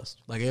still a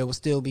lust. Like, it would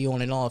still be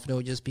on and off. And it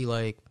would just be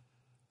like.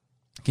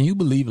 Can you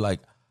believe, like,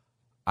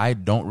 I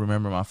don't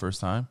remember my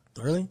first time?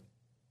 Really?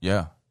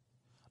 Yeah.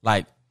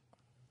 Like,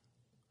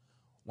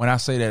 when I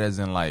say that, as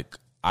in, like,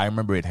 I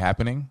remember it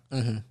happening,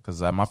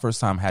 because my first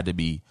time had to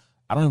be,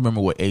 I don't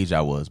remember what age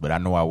I was, but I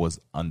know I was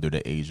under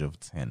the age of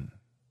 10.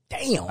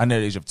 Damn. Under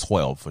the age of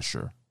 12, for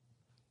sure.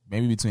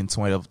 Maybe between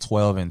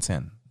 12 and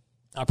 10.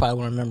 I probably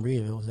won't remember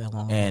either. It was that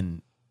long.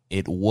 And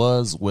it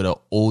was with an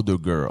older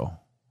girl.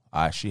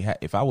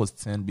 If I was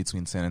 10,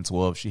 between 10 and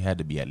 12, she had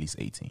to be at least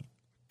 18.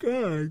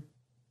 God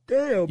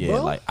damn, yeah,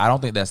 bro. Like, I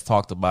don't think that's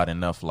talked about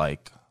enough,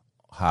 like,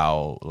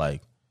 how,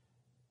 like,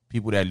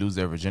 people that lose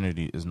their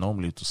virginity is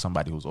normally to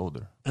somebody who's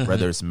older,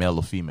 whether it's male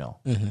or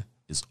female.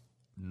 It's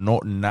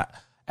not,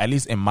 at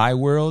least in my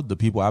world, the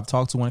people I've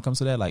talked to when it comes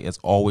to that, like, it's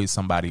always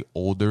somebody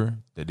older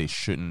that they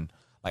shouldn't,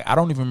 like, I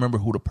don't even remember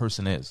who the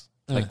person is.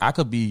 Like, I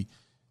could be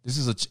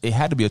it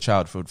had to be a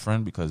childhood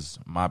friend because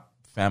my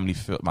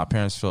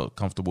parents felt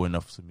comfortable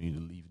enough to me to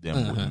leave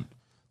them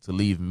to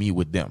leave me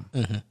with them.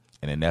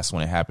 And then that's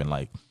when it happened.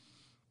 Like,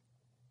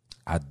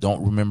 I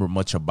don't remember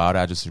much about it.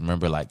 I just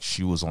remember like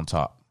she was on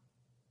top.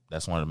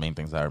 That's one of the main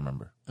things I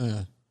remember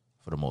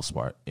for the most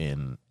part.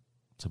 And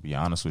to be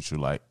honest with you,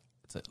 like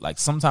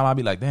sometimes I'll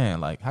be like, damn,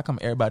 like how come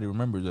everybody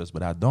remembers this,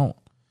 but I don't?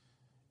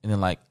 And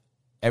then like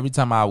every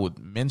time I would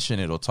mention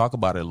it or talk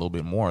about it a little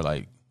bit more,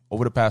 like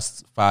over the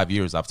past 5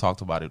 years, I've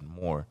talked about it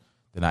more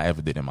than I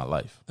ever did in my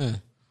life.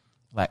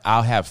 Like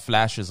I'll have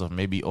flashes of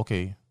maybe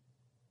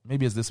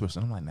it's this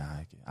person. I'm like,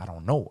 nah, I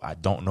don't know. I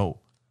don't know.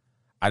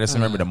 I just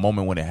remember the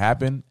moment when it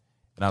happened,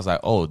 and I was like,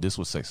 oh, this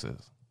was sex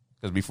is.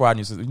 Because before I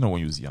knew, when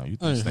you was young, you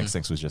think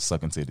sex was just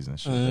sucking titties and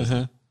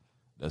shit.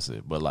 That's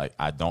it. But like,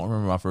 I don't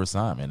remember my first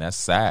time, and that's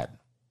sad.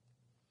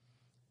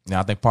 Now,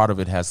 I think part of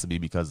it has to be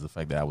because of the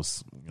fact that I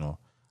was,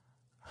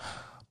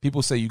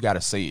 people say you got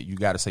to say it. You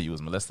got to say you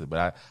was molested.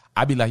 But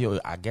I'd be like, yo,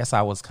 I guess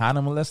I was kind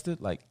of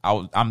molested. Like,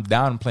 I'm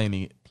down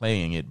playing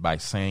it by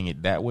saying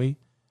it that way.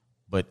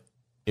 But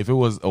if it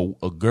was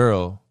a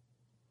girl,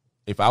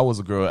 if I was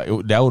a girl,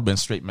 that would have been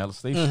straight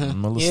molestation.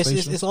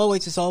 Molestation.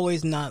 It's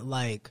always not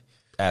like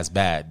as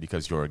bad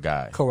because you're a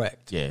guy.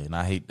 Correct. Yeah, and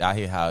I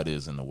hate how it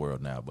is in the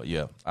world now. But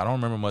yeah, I don't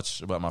remember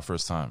much about my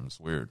first time. It's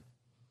weird.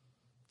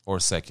 Or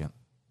second.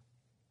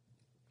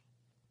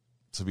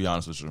 To be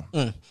honest with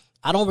you.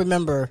 I don't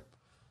remember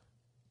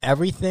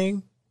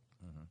everything.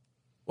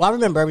 Well, I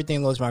remember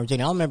everything was my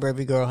Virginia. I don't remember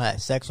every girl I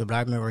had sex with, but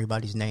I remember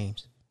everybody's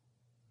names.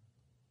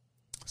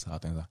 That's how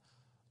things are.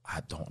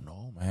 I don't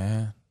know,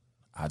 man.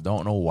 I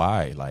don't know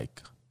why.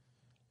 Like,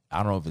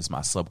 I don't know if it's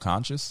my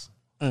subconscious.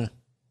 It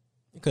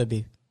could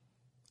be.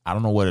 I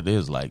don't know what it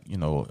is. Like,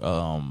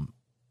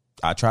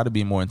 I try to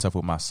be more in touch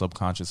with my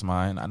subconscious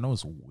mind. I know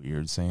it's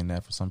weird saying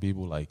that for some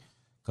people, like,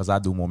 because I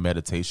do more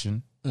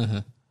meditation.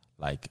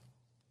 Like,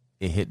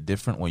 it hit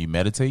different when you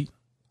meditate,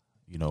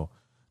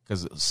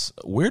 because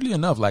weirdly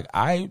enough, like,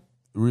 I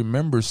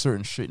remember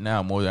certain shit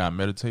now more than I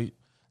meditate.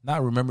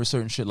 Not remember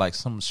certain shit like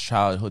some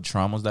childhood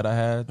traumas that I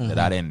had that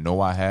I didn't know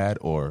I had,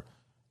 or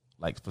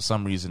like for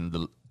some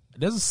reason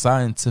there's a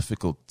scientific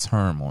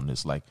term on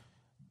this. Like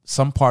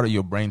some part of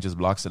your brain just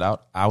blocks it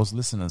out. I was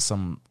listening to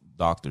some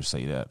doctor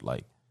say that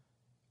like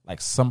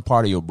some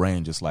part of your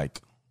brain just like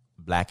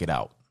black it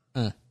out.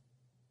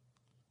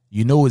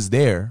 You know it's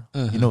there.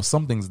 You know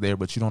something's there,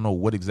 but you don't know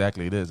what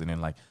exactly it is. And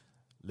then like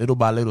little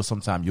by little,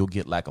 sometimes you'll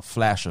get like a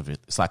flash of it.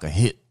 It's like a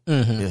hit.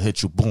 It'll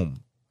hit you,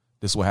 boom.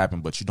 This is what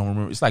happened, but you don't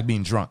remember. It's like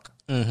being drunk.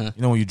 When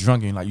you're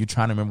drunk and like you're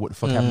trying to remember what the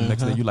fuck happened the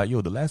next day. You're like,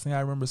 yo, the last thing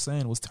I remember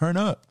saying was turn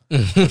up.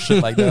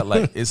 Shit like that.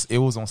 Like it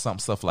was on some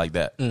stuff like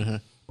that.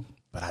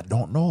 But I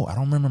don't know. I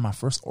don't remember my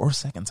first or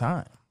second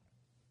time.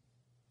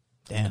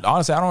 Damn. And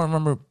honestly, I don't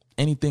remember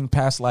anything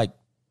past like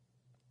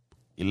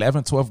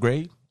 11th, 12th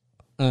grade.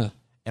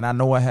 And I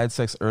know I had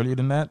sex earlier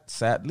than that,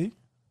 sadly.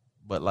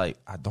 But like,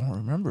 I don't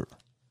remember.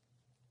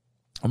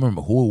 I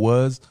remember who it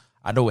was.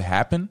 I know it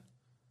happened.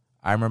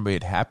 I remember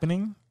it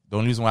happening. The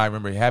only reason why I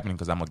remember it happening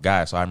because I'm a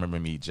guy, so I remember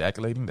me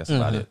ejaculating. That's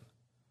about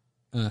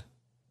it.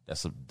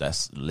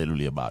 That's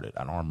literally about it.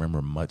 I don't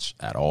remember much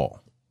at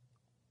all.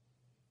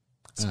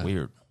 It's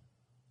weird.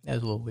 That's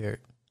a little weird.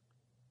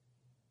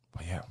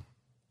 But yeah,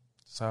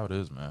 that's how it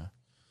is, man.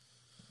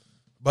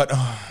 But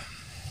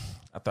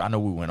I know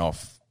we went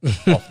off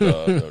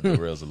the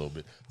rails a little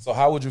bit. So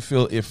how would you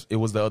feel if it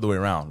was the other way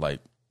around?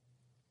 Like,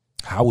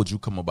 how would you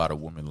come about a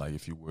woman, like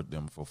if you were with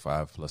them for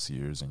 5+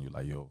 years and you're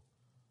like, yo,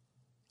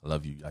 I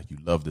love you. Like, you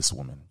love this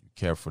woman. You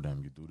care for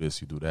them. You do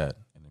this, you do that.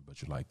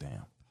 But you're like,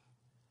 damn,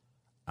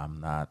 I'm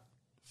not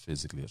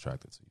physically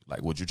attracted to you.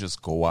 Like, would you just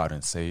go out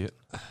and say it?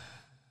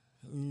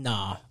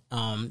 Nah.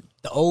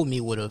 The old me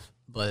would have,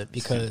 but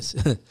because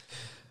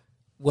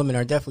women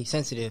are definitely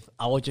sensitive,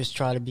 I would just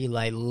try to be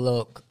like,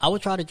 look, I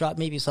would try to drop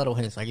maybe subtle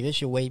hints. Like, if it's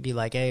your weight, be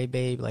like, hey,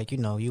 babe, like, you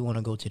want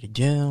to go to the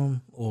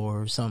gym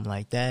or something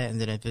like that. And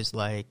then if it's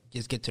like,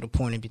 just get to the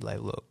point and be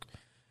like, look,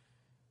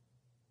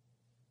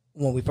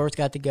 when we first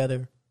got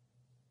together,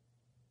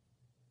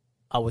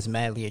 I was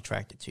madly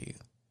attracted to you.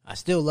 I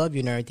still love you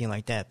and everything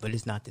like that, but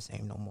it's not the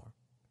same no more.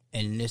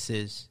 And this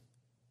is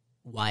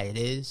why it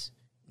is.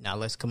 Now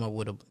let's come up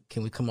with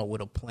can we come up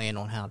with a plan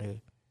on how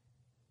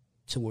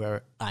to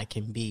where I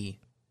can be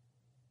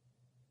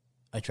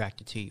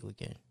attracted to you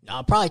again. Now,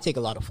 I'll probably take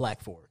a lot of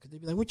flack for it because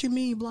they'd be like, what you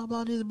mean, blah,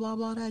 blah, this, blah,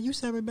 blah, that. You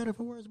said it better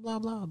for words, blah,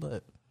 blah,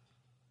 but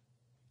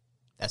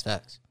that's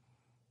facts.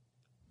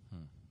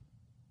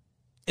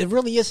 It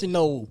really isn't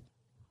no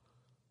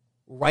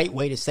right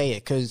way to say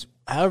it because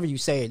however you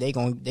say it,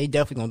 they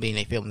definitely gonna be in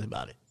their feelings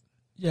about it.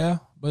 Yeah,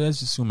 but that's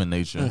just human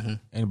nature.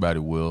 Anybody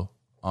will.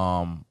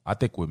 I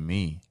think with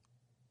me,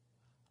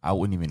 I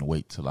wouldn't even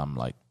wait till I'm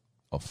like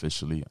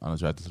officially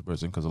unattracted to the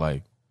person because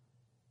like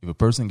if a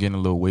person gaining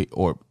a little weight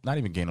or not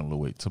even gaining a little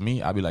weight, to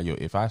me, I'd be like, yo,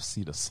 if I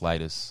see the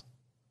slightest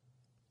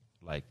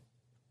like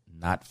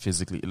not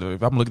physically,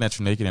 if I'm looking at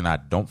you naked and I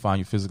don't find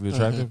you physically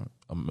attractive,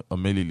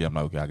 immediately I'm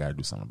like, okay, I gotta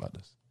do something about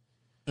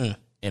this.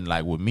 And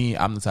like with me,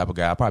 I'm the type of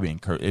guy I'll probably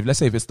encourage. Let's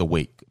say if it's the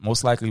weight,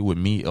 most likely with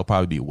me it'll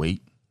probably be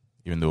weight,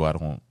 even though I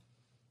don't.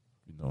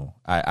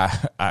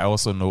 I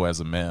also know as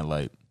a man,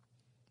 like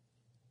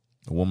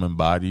a woman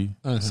body,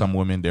 some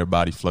women their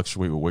body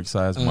fluctuate with weight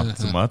size month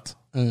to month,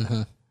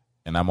 and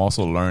I'm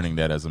also learning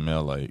that as a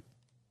male, like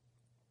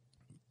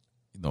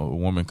a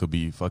woman could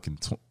be fucking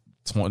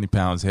 20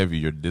 pounds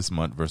heavier this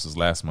month versus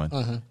last month,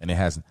 and it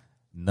has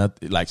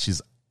nothing like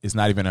it's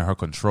not even in her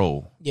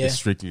control. Yeah. It's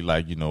strictly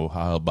like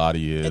how her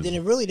body is, and then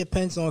it really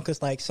depends on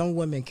because like some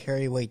women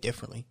carry weight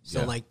differently.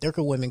 So like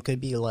thicker women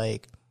could be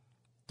like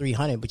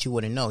 300, but you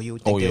wouldn't know. You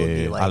would think it would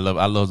be like I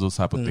love those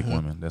type of thick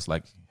women. That's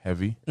like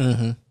heavy,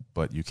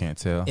 but you can't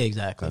tell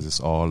exactly because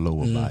it's all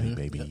lower body,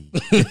 baby.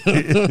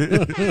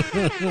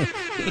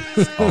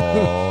 It's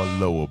all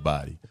lower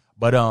body.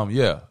 But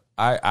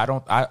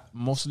I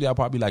mostly I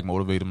probably like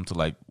motivate them to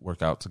like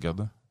work out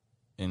together,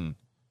 and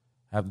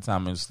half the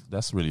time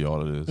that's really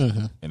all it is.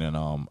 And then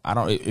I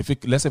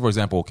don't let's say for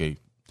example, okay,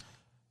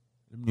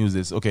 let me use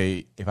this.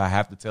 Okay, if I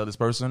have to tell this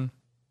person,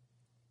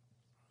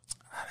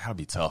 that'll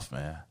be tough,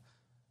 man.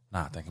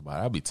 Nah, think about it.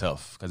 That'd be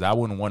tough because I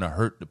wouldn't want to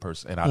hurt the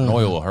person, and I know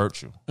it will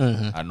hurt you.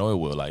 I know it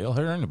will. Like it'll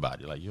hurt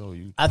anybody. Like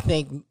you. I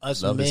think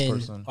us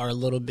men are a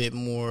little bit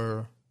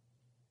more.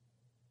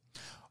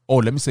 Oh,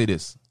 let me say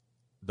this: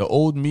 the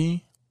old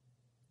me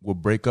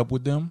would break up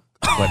with them,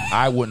 but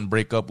I wouldn't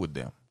break up with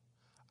them.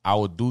 I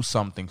would do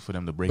something for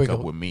them to break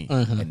up with me,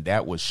 and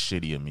that was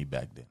shitty of me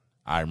back then.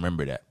 I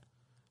remember that.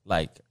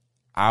 Like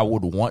I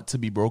would want to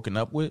be broken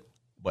up with,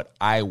 but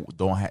I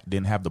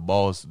didn't have the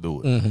balls to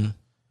do it.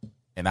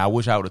 And I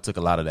wish I would have took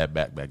a lot of that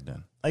back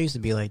then. I used to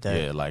be like that.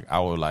 Yeah, like I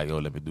would like,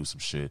 let me do some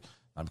shit.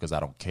 Not because I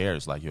don't care.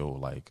 It's like,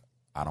 like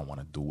I don't want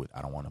to do it.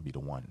 I don't want to be the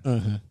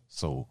one.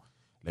 So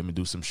let me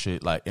do some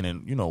shit. Like, and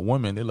then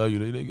women, they love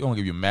you. They gonna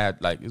give you mad.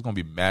 Like it's gonna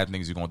be mad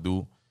things you're gonna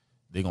do.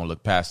 They gonna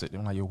look past it.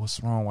 They're like, yo, what's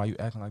wrong? Why you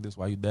acting like this?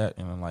 Why you that?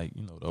 And I'm like,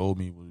 the old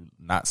me will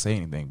not say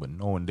anything, but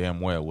knowing damn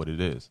well what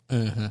it is.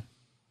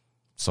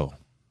 So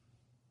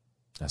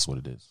that's what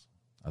it is.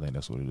 I think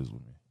that's what it is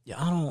with me. Yeah,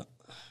 I don't.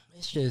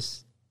 It's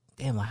just.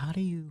 Damn, like, how do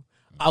you...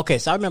 Okay,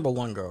 so I remember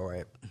one girl,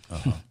 right?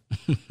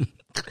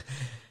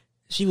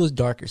 She was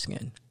darker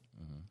skinned.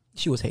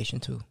 She was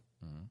Haitian, too.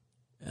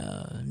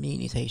 Me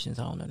and these Haitians,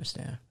 I don't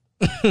understand.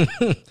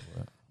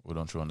 What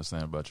don't you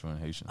understand about you and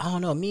Haitians? I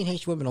don't know. Me and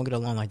Haitian women don't get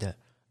along like that.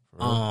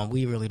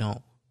 We really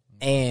don't.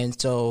 And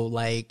so,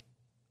 like,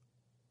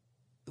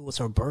 it was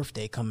her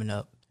birthday coming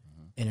up.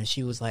 And then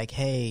she was like,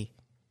 hey,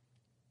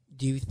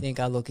 do you think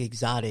I look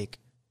exotic?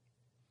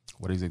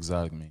 What does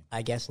exotic mean?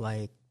 I guess,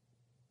 like,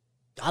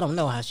 I don't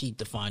know how she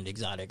defined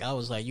exotic. I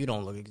was like, you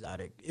don't look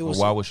exotic. It was.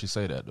 Why would she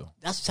say that, though?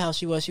 That's how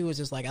she was. She was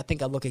just like, I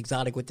think I look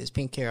exotic with this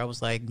pink hair. I was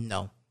like,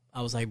 no.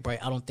 I was like,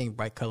 I don't think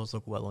bright colors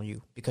look well on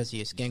you because of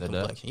your skin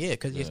complexion. Yeah,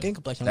 because your skin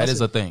complexion. That is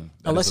a thing.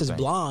 Unless it's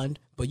blonde,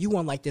 but you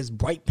want like this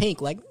bright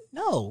pink. Like,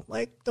 no.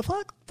 Like, the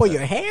fuck? For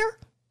your hair?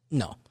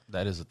 No.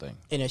 That is a thing.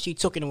 And then she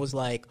took it and was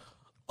like,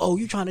 oh,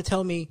 you trying to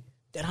tell me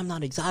that I'm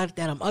not exotic,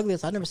 that I'm ugly?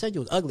 I never said you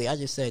was ugly. I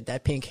just said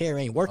that pink hair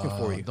ain't working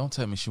for you. Don't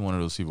tell me she one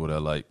of those people that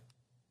like,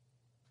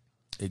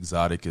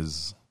 exotic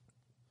is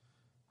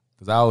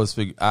because I always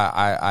figure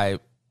I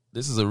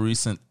this is a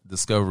recent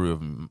discovery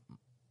of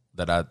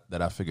that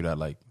I figured out.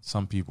 Like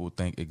some people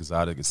think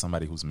exotic is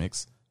somebody who's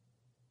mixed.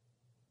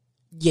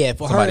 Yeah,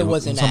 for her it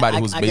wasn't somebody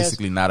who's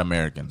basically not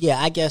American.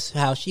 Yeah, I guess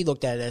how she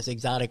looked at it as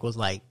exotic was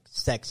like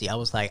sexy. I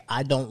was like,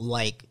 I don't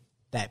like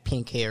that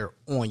pink hair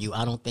on you.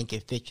 I don't think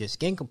it fits your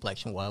skin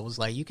complexion well. I was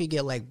like, you could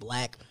get like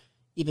black,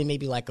 even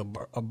maybe like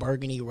a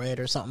burgundy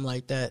red or something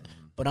like that.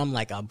 But I'm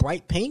like, a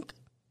bright pink?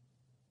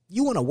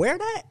 You want to wear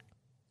that?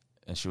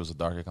 And she was a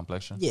darker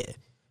complexion? Yeah.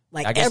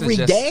 Like every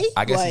day?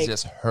 I guess it's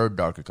just her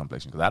darker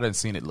complexion because I didn't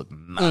seen it look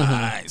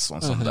nice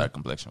on some dark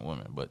complexion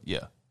women. But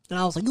yeah. And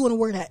I was like, you want to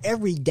wear that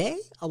every day?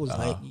 I was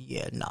like,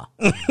 yeah, nah.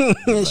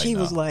 And she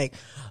was like,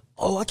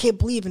 oh, I can't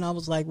believe it. And I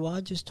was like, well,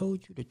 I just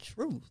told you the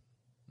truth.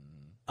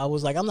 I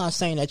was like, I'm not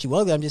saying that you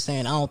ugly. I'm just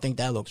saying I don't think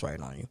that looks right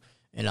on you.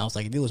 And I was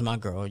like, if it was my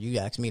girl, you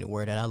asked me to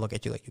wear that, I'd look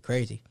at you like you're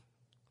crazy.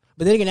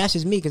 But then again, that's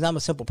just me because I'm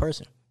a simple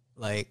person.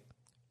 Like,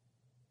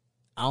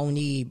 I don't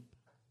need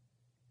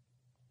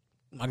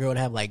my girl to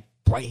have like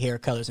bright hair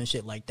colors and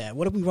shit like that.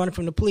 What if we running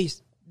from the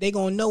police? They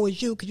gonna know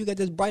it's you because you got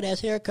this bright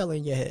ass hair color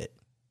in your head.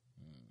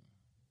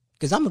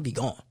 Because I'm gonna be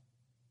gone.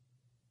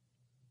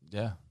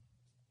 Yeah.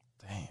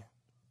 Damn.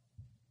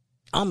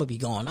 I'm gonna be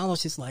gone. I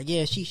was just like,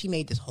 yeah, she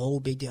made this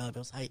whole big deal. I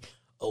was like,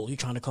 oh, you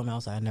trying to come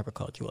outside? I never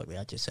called you ugly.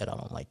 I just said I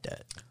don't like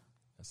that.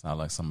 It's not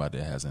like somebody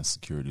that has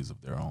insecurities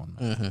of their own.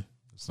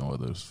 There's no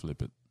other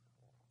flip it.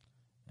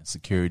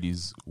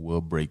 Insecurities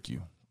will break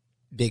you.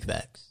 Big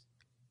facts.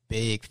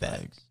 Big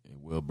facts. Like, it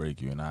will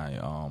break you.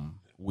 And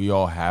we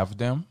all have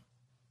them.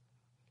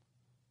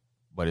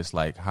 But it's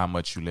like how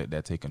much you let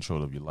that take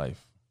control of your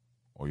life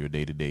or your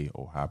day to day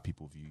or how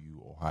people view you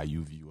or how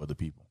you view other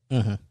people.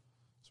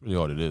 It's really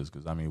all it is.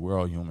 Because, I mean, we're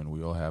all human.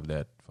 We all have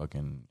that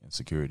fucking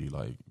insecurity,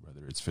 like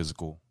whether it's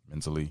physical,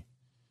 mentally,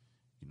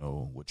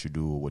 what you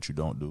do or what you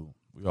don't do.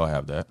 We all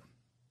have that.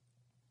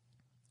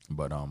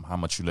 But how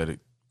much you let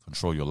it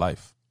control your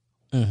life.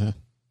 Mm-hmm.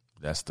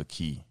 That's the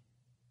key.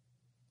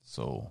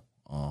 So,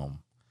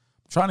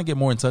 trying to get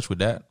more in touch with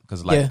that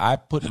because, like, I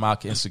put my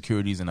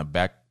insecurities in a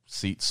back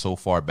seat so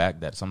far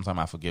back that sometimes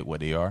I forget what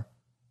they are.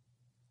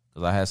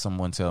 Because I had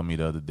someone tell me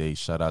the other day,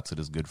 shout out to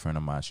this good friend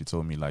of mine. She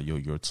told me, like, yo,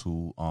 you're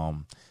too,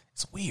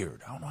 it's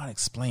weird. I don't know how to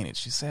explain it.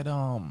 She said,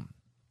 not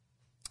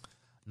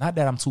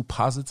that I'm too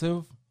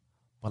positive,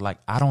 but, like,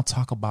 I don't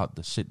talk about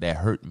the shit that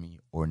hurt me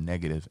or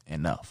negative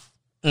enough.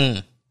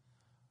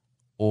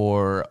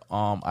 Or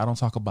I don't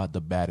talk about the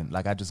bad. And,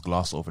 like, I just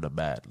gloss over the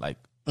bad. Like,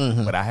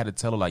 but I had to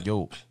tell her, like,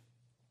 yo,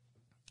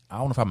 I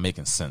don't know if I'm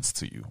making sense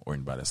to you or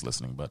anybody that's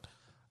listening, but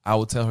I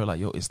would tell her, like,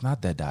 yo, it's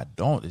not that I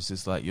don't. It's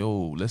just like,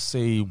 yo, let's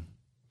say,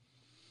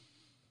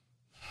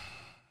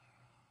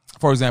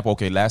 for example,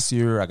 okay, last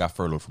year I got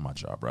furloughed from my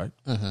job, right?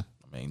 My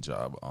main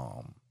job.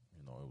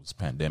 You know, it was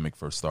pandemic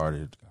first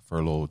started, got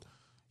furloughed.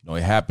 You know,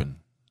 it happened.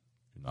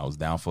 You know, I was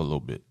down for a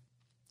little bit.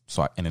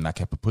 And then I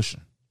kept it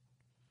pushing.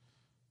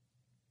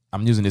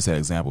 I'm using this as an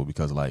example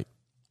because, like,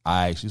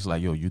 she's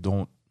like, yo, you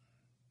don't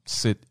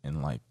sit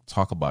and, like,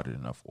 talk about it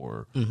enough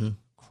or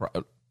cry.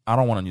 I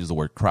don't want to use the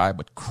word cry,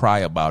 but cry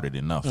about it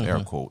enough, air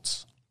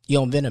quotes. You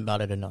don't vent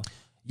about it enough.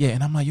 Yeah,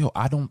 and I'm like, yo,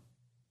 I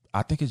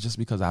think it's just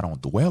because I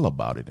don't dwell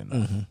about it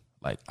enough.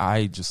 Like,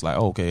 I just like,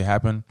 oh, okay, it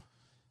happened.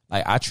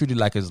 Like, I treat it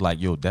like it's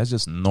like, yo, that's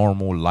just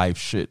normal life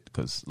shit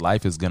because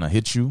life is going to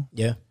hit you.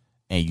 Yeah.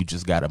 And you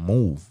just got to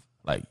move.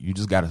 Like, you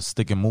just got to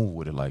stick and move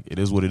with it. Like, it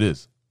is what it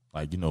is.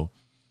 Like, you know,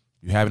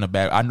 you're having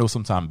I know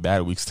sometimes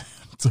bad weeks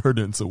turn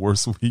into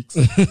worse weeks.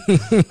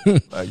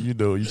 Like, you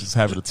know, you just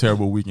having a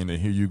terrible weekend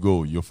and here you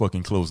go. Your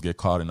fucking clothes get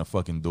caught in the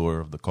fucking door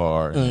of the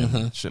car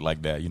and shit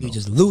like that. You know, you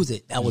just lose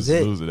it. That was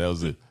it. That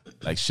was it.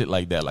 Like, shit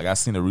like that. Like, I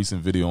seen a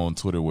recent video on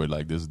Twitter where,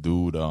 like, this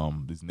dude,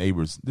 these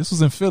neighbors, this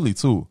was in Philly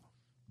too.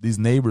 These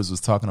neighbors was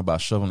talking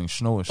about shoveling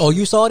snow and shit. Oh,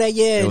 you saw that?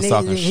 Yeah. They was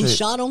talking he shit.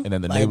 shot him? And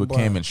then the neighbor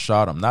came and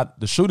shot him. Not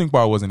the shooting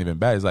part wasn't even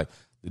bad. It's like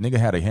the nigga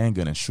had a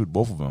handgun and shoot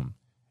both of them.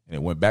 And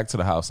it went back to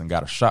the house and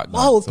got a shotgun.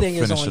 My whole thing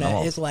is on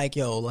that. It's like,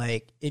 yo,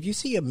 like, if you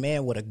see a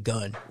man with a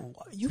gun,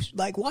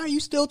 why are you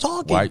still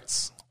talking?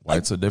 Whites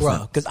are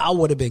different. Because I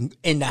would have been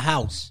in the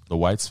house. The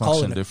whites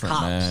function different,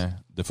 man.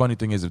 The funny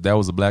thing is, if that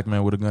was a black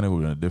man with a gun, it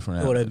would have been a different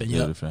animal. It would have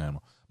been, different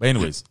animal. But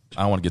anyways,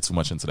 I don't want to get too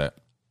much into that.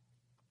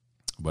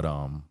 But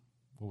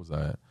what was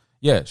that?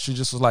 Yeah, she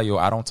just was like, yo,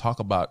 I don't talk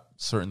about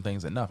certain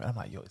things enough. And I'm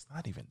like, yo, it's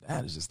not even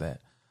that. It's just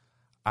that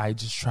I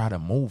just try to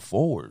move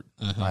forward.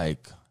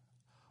 Like,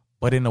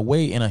 but in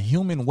a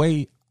human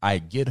way, I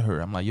get her.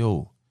 I'm like,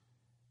 yo.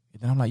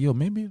 And then I'm like, yo,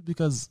 maybe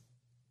because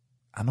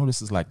I know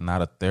this is like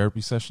not a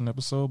therapy session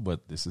episode,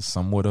 but this is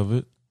somewhat of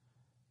it.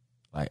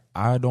 Like,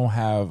 I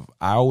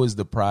always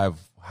deprive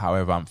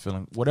however I'm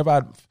feeling.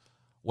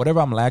 Whatever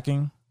I'm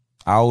lacking,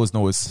 I always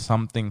know it's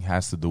something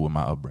has to do with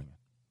my upbringing.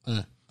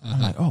 I'm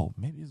like, oh,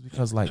 maybe it's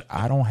because, like,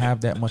 I don't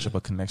have that much of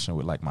a connection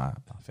with, like, my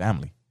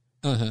family.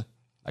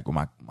 Like, with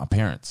my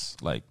parents.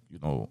 Like, you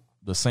know,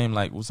 the same,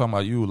 like, we're talking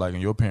about you, like,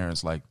 and your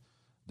parents, like,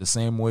 the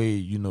same way,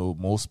 you know,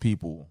 most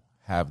people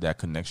have that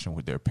connection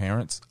with their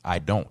parents. I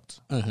don't.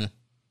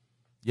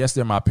 Yes,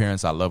 they're my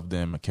parents. I love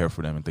them and care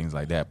for them and things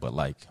like that. But,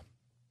 like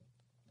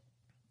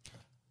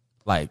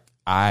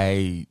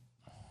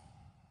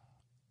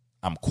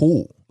I'm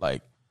cool.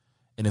 Like,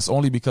 and it's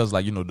only because,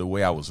 like, you know, the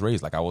way I was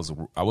raised. Like, I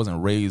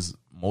wasn't raised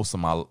most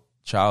of my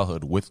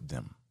childhood with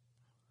them.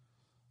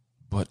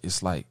 But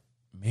it's like,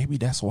 maybe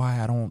that's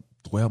why I don't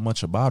dwell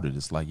much about it.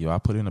 It's like, yo, I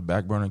put it in the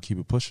back burner and keep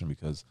it pushing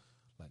because,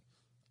 like,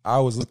 I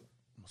always look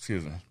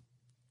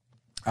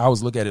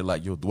at it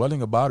like, yo,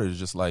 dwelling about it is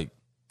just like,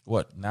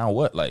 what? Now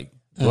what? Like,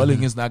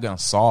 dwelling is not going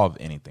to solve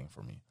anything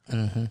for me.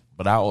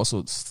 But I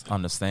also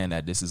understand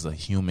that this is a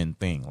human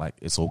thing. Like,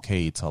 it's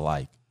okay to,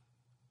 like,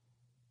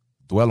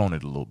 dwell on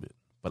it a little bit.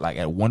 But, like,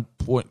 at one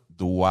point,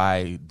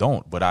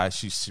 but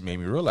she made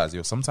me realize,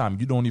 yo, sometimes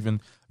you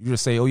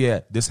just say, oh,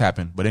 yeah, this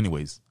happened. But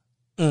anyways,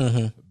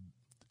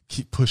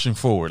 keep pushing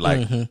forward.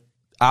 Like,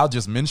 I'll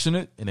just mention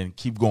it and then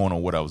keep going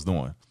on what I was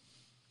doing.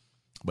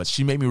 But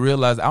she made me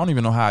realize, I don't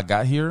even know how I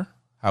got here,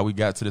 how we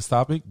got to this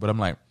topic. But I'm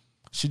like,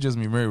 she just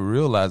made me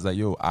realize that,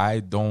 yo,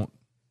 I don't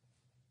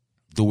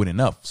do it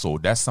enough. So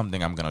that's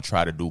something I'm going to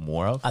try to do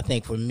more of. I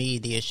think for me,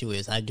 the issue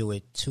is I do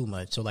it too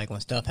much. So, like, when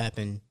stuff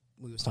happened,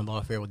 we was talking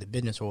about affair with the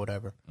business or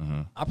whatever,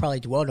 I probably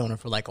dwelled on it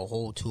for like a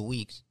whole 2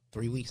 weeks,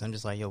 3 weeks. I'm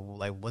just like, yo,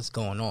 like, what's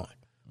going on?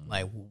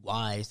 Like,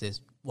 why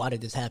did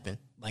this happen?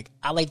 Like,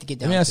 I like to get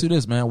down. Let me ask you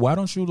this, man. Why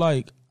don't you,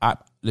 like,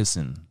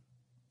 listen,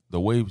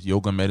 the way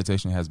yoga and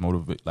meditation has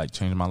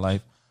changed my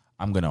life,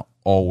 I'm going to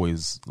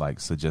always, like,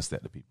 suggest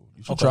that to people.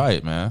 You should try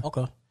it, man.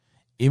 Okay.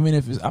 Even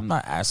if I'm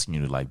not asking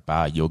you to, like,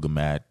 buy a yoga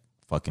mat,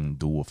 fucking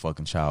do a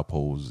fucking child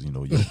pose, you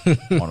know,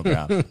 on the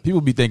ground.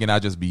 People be thinking I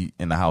just be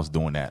in the house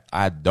doing that.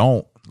 I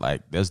don't.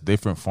 Like, there's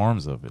different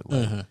forms of it.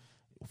 Like,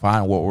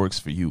 find what works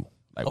for you.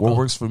 Like, what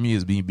works for me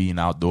is being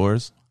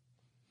outdoors.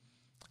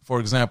 For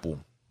example,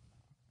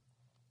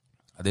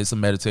 I did some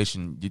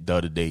meditation the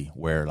other day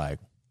where, like,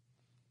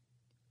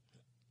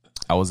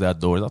 I was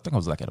outdoors. I think I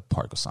was, like, at a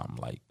park or something.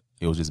 Like,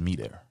 it was just me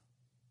there.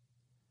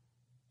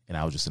 And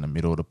I was just in the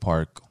middle of the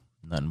park,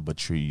 nothing but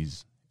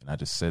trees. And I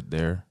just sat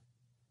there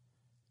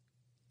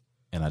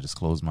and I just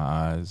closed my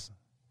eyes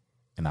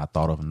and I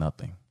thought of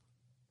nothing.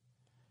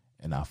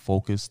 And I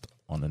focused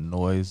on the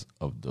noise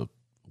of the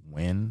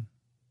wind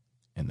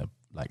and the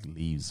like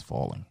leaves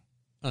falling.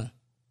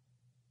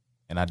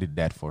 And I did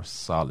that for a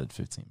solid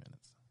 15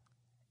 minutes.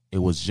 It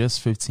was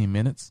just 15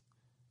 minutes.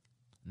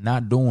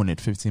 Not doing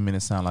it 15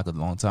 minutes sound like a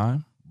long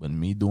time, but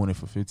me doing it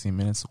for 15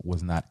 minutes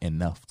was not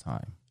enough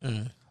time.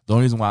 The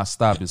only reason why I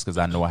stopped is because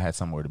I know I had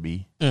somewhere to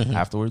be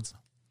afterwards.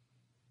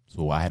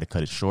 So I had to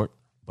cut it short.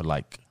 But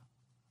like,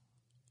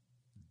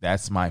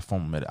 that's my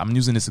form of medicine. I'm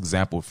using this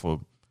example for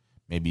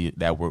maybe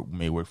that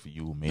may work for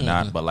you, may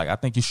not. But like, I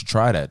think you should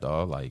try that,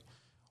 dog. Like,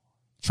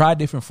 try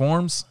different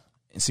forms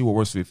and see what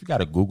works for you. If you got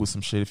to Google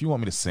some shit, if you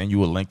want me to send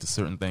you a link to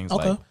certain things,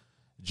 like,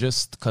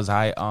 just because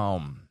I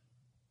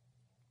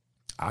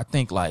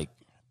think like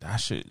that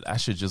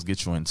should just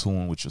get you in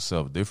tune with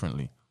yourself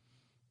differently,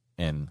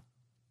 and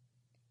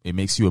it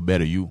makes you a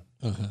better you.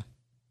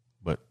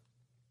 But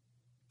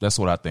that's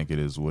what I think it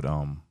is with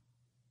or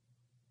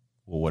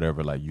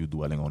whatever, like you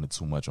dwelling on it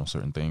too much on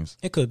certain things.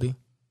 It could be,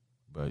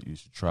 but you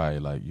should try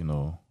it. Like, you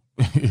know,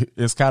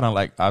 it's kind of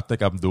like I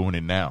think I'm doing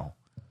it now.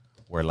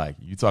 Where like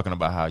you talking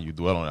about how you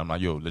dwell on it, I'm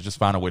like, yo, let's just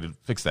find a way to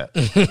fix that.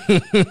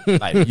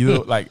 Like, you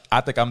know, like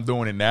I think I'm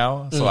doing it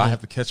now, so I have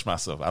to catch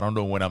myself. I don't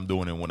know when I'm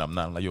doing it and when I'm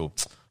not. I'm like, yo,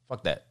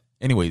 fuck that.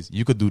 Anyways,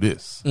 you could do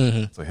this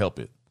to help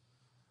it,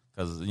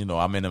 because you know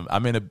I'm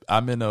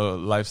in a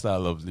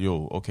lifestyle of,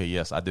 yo, okay,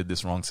 yes, I did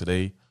this wrong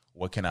today.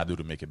 What can I do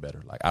to make it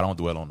better? Like, I don't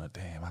dwell on that.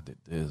 Damn, I did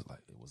this.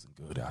 Like, it wasn't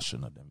good. I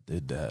shouldn't have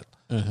did that.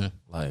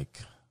 Like,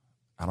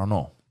 I don't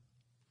know.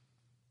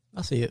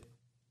 I see it.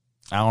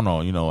 I don't know,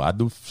 you know, I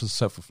do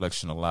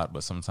self-reflection a lot,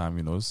 but sometimes,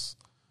 you know,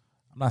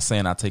 I'm not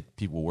saying I take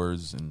people's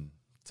words and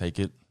take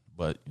it,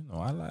 but, you know,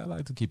 I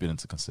like to keep it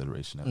into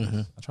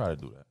consideration. I try to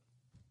do that.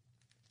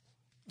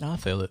 No, I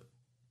feel it.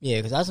 Yeah,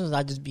 because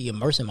I just be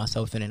immersing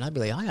myself in it, and I'd be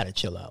like, I got to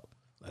chill out.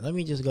 Like, let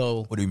me just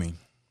go. What do you mean?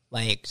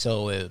 Like,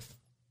 so if,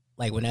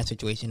 like, when that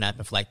situation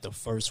happened for, like, the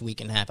first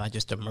week and a half, I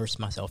just immersed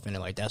myself in it.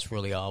 Like, that's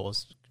really all I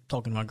was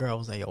talking to my girl. I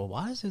was like, yo,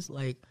 why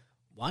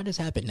did this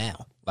happen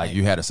now? Like,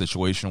 you had a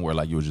situation where,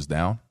 like, you were just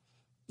down?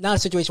 Not a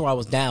situation where I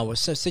was down. It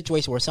was a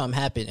situation where something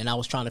happened and I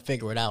was trying to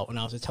figure it out. And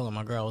I was just telling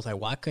my girl, I was like,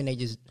 why couldn't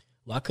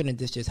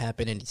this just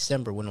happen in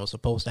December when it was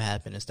supposed to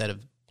happen, instead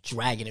of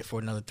dragging it for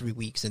another 3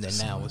 weeks and then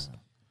now it's...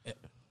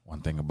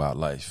 One thing about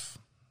life,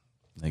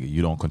 nigga,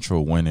 you don't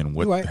control when and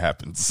what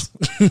happens.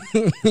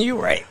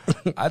 You right.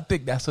 I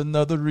think that's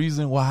another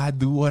reason why I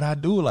do what I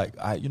do. Like,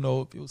 you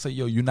know, people say,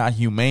 yo, you're not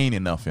humane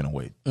enough in a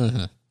way.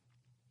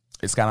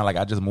 It's kind of like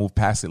I just move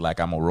past it like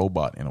I'm a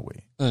robot in a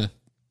way.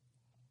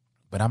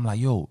 But I'm like,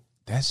 yo,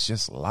 that's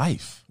just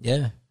life.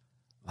 Yeah.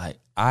 Like,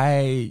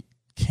 I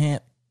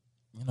can't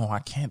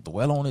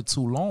dwell on it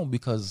too long,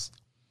 because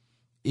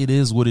it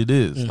is what it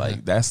is.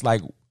 Like, that's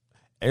like,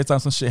 every time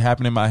some shit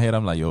happen in my head,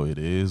 I'm like, yo, it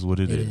is what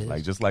it is.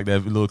 Like, just like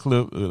that little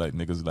clip, like,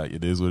 niggas like,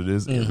 it is what it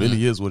is. It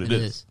really is what it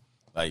is.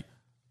 Like,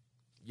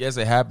 yes,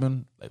 it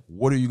happened. Like,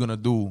 what are you going to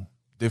do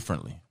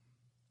differently?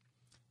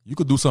 You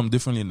could do something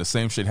differently and the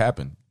same shit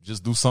happened.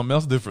 Just do something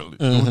else differently.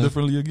 Do it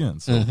differently again.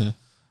 So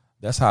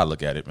that's how I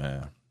look at it,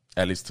 man.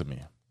 At least to me.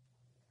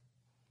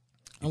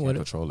 I'm with it.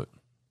 Control it.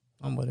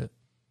 I'm with it.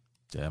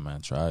 Yeah,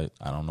 man, try it.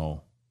 I don't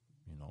know.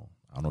 You know,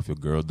 I don't know if your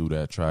girl do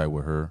that. Try it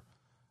with her.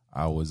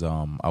 I was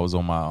on a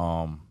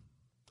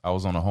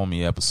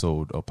homie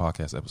episode, a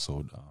podcast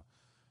episode.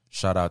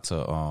 Shout out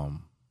to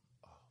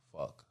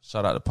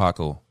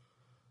Paco.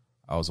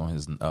 I was on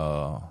his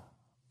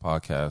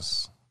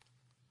podcast.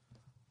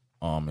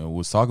 And we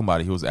was talking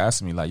about it. He was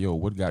asking me like, yo,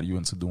 what got you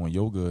into doing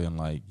yoga, and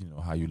like, you know,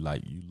 how you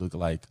look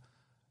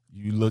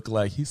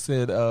like, he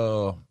said,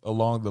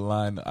 along the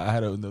line, I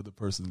had another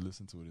person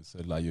listen to it and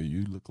said like, yo,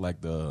 you look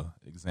like the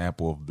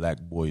example of Black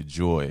Boy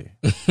Joy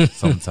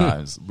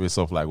sometimes, based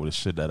off like with the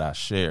shit that I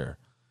share.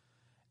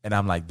 And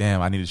I'm like,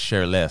 damn, I need to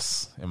share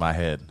less in my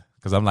head.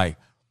 Cause I'm like,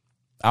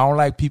 I don't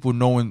like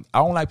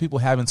people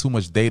having too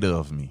much data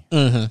of me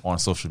on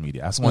social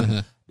media.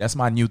 That's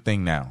my new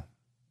thing now.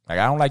 Like,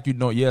 I don't like, you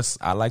know, yes,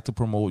 I like to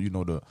promote, you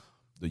know, the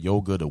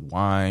yoga, the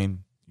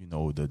wine, you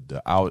know,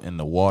 the out in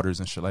the waters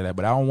and shit like that,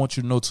 but I don't want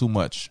you to know too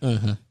much.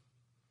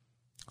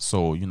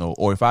 So, you know,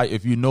 or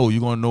if you know,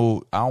 you're gonna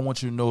know. I don't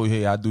want you to know,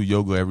 hey, I do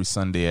yoga every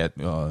Sunday at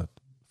 5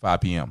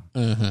 p.m.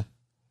 I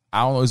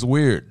don't know, it's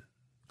weird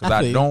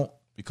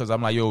because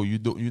I'm like, yo, you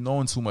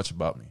knowing too much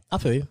about me. I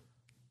feel you.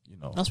 You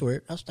know, that's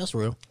weird. That's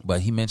real.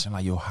 But he mentioned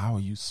like, yo, how are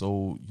you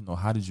so, you know,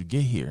 how did you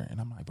get here? And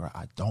I'm like, bro,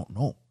 I don't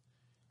know.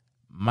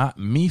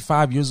 Me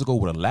 5 years ago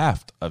would have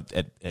laughed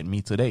at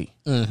me today.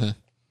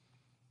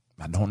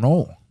 I don't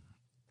know.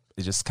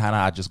 It just kind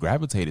of, I just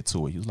gravitated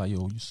to it. He was like,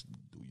 yo, you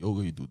do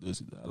yoga, you do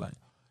this, you do that. Like,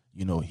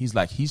 you know, he's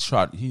like, he's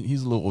a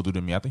little older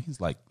than me. I think he's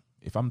like,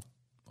 if I'm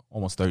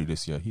almost 30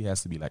 this year, he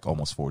has to be like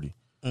almost 40.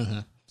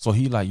 So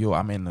he like, yo,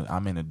 I'm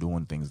into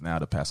doing things now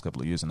the past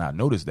couple of years, and I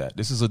noticed that.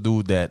 This is a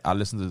dude that I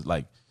listen to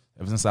like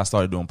Ever since I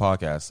started doing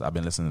podcasts, I've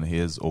been listening to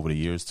his over the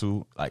years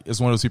too. Like,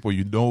 it's one of those people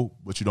you know,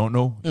 but you don't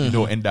know. You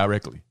know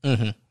indirectly,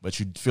 but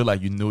you feel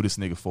like you know this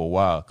nigga for a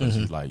while because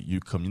you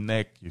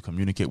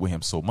communicate with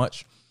him so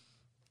much.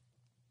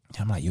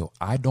 I'm like, yo,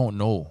 I don't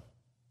know.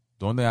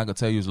 The only thing I can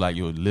tell you is like,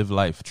 yo, live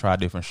life, try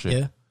different shit.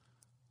 Yeah.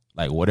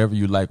 Like, whatever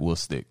you like will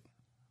stick.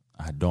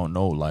 I don't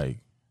know. Like,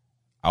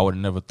 I would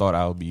have never thought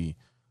I would be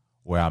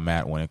where I'm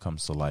at when it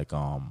comes to like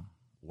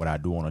what I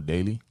do on a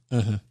daily.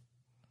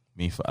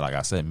 Like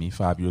I said, me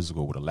 5 years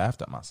ago would have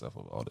laughed at myself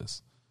over all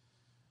this.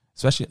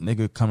 Especially a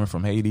nigga coming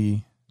from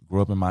Haiti,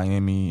 grew up in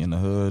Miami in the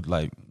hood.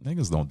 Like,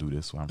 niggas don't do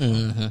this where I'm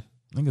from.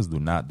 Niggas do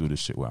not do this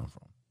shit where I'm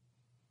from.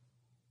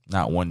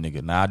 Not one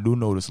nigga. Now I do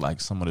notice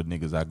like some of the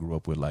niggas I grew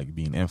up with like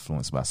being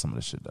influenced by some of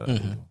the shit that I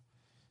do.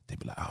 They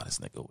be like, oh, this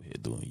nigga over here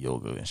doing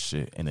yoga and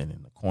shit. And then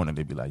in the corner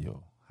they be like,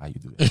 yo, how you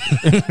do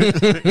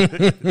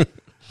that?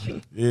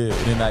 Yeah,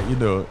 and then like, you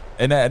know,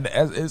 and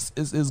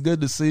it's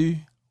good to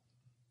see.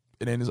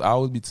 And then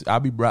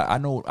I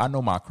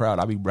know my crowd.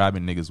 I be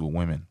bribing niggas with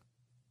women.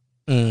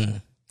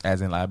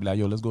 As in, like, I be like,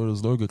 yo, let's go to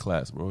this yoga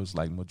class, bro. It's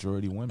like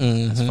majority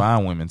women. It's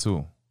fine women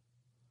too.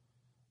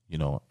 You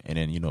know, and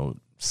then, you know,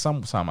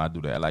 sometime I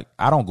do that. Like,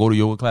 I don't go to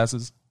yoga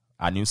classes.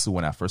 I used to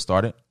when I first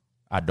started.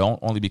 I don't,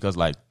 only because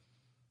like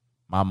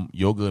my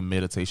yoga and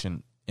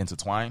meditation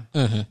intertwine,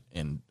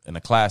 and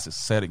the class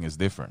setting is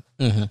different.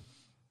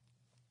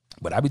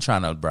 But I be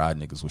trying to bribe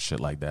niggas with shit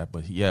like that.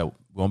 But yeah,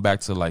 going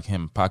back to like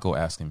him, Paco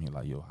asking me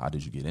like, yo, how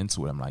did you get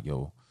into it? I'm like,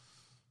 yo,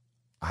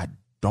 I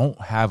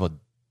don't have a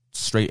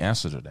straight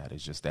answer to that.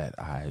 It's just that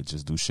I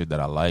just do shit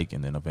that I like,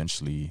 and then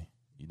eventually,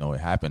 you know,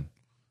 it happened.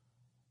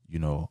 You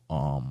know,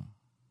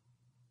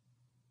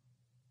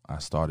 I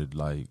started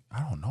like,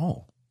 I don't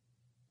know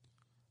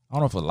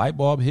if a light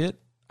bulb hit.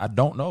 I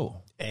don't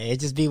know.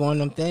 It just be one of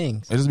them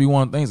things. It just be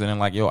one of them things. And then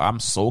like, yo, I'm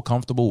so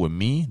comfortable with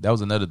me. That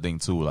was another thing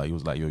too. Like, he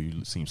was like, yo,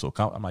 you seem so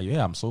comfortable. I'm like,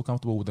 yeah, I'm so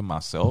comfortable within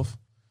myself.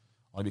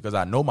 Only because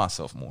I know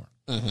myself more.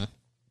 And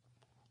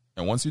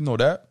once you know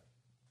that,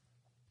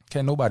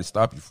 can't nobody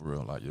stop you for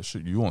real. Like,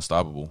 you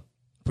unstoppable.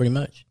 Pretty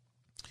much.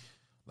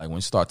 Like, when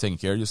you start taking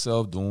care of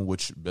yourself, doing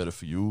what's better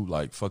for you,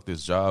 like, fuck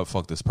this job,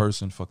 fuck this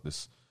person, fuck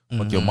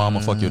your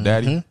mama, fuck your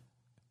daddy.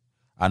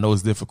 I know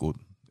it's difficult.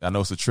 I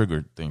know it's a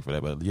trigger thing for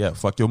that, but yeah,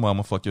 fuck your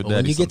mama, fuck your daddy.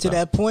 When you get to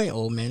that point,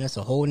 oh man, that's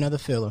a whole nother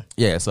feeling.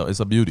 Yeah, so it's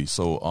a beauty.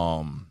 So,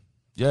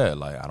 yeah,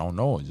 like, I don't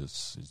know.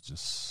 It's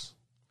just,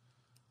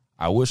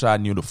 I wish I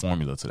knew the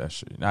formula to that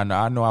shit.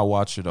 I know I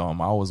watch it. I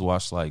always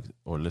watch like,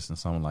 or listen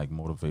to something like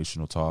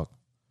motivational talk.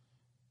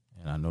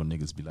 And I know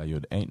niggas be like, yo,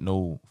 there ain't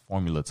no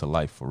formula to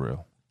life for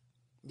real.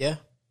 Yeah.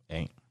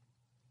 Ain't.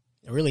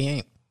 It really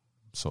ain't.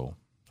 So.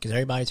 Because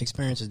everybody's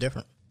experience is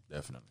different.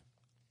 Definitely.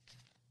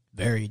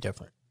 Very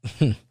different.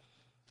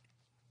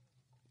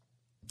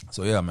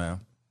 So yeah,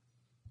 man.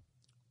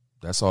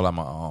 That's all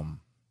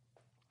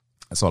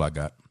that's all I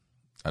got.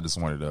 I just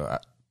wanted to,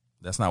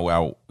 that's not where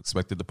I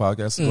expected the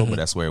podcast to go, but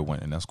that's where it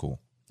went, and that's cool.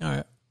 All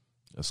right.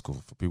 That's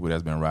cool. For people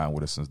that's been riding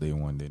with us since day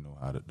one, they know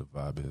how the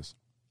vibe is.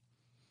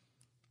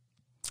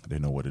 They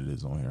know what it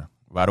is on here.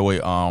 By the way,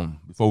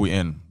 before we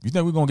end, you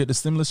think we're gonna get the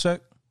stimulus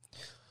check?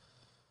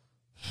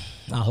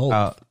 I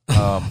hope.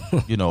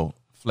 You know,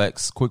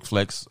 quick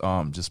flex.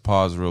 Just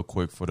pause real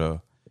quick for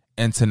the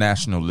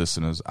international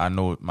listeners. I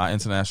know my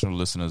international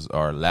listeners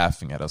are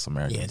laughing at us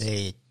Americans. Yeah,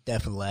 they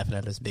definitely laughing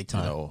at us big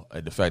time. You know,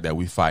 the fact that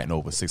we fighting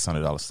over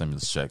 $600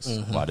 stimulus checks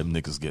while them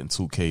niggas getting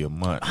 $2,000 a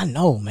month. I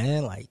know,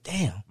 man. Like,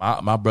 damn.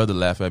 My brother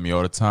laugh at me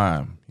all the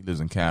time. He lives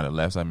in Canada.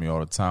 Laughs at me all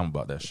the time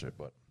about that shit.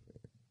 But,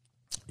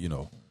 you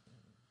know,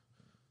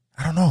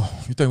 I don't know.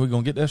 You think we're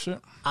gonna get that shit?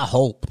 I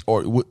hope.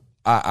 Or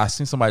I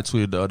seen somebody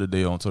tweeted the other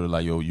day on Twitter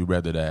like, yo, you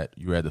rather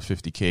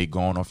 $50K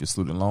going off your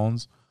student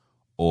loans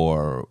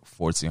or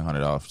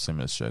 $1,400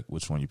 stimulus check?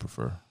 Which one you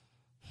prefer?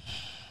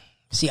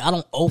 See, I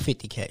don't owe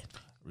 $50K.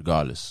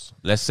 Regardless,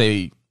 let's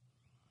say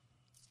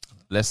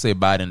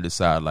Biden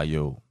decide like,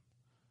 yo,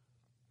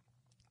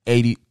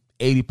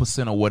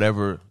 80% of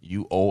whatever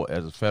you owe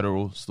as a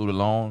federal student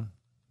loan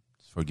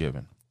is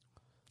forgiven.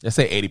 Let's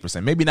say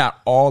 80%, maybe not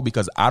all,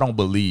 because I don't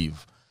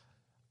believe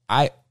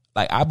I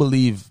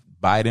believe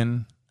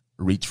Biden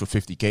reached for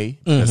 $50K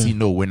because he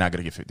know we're not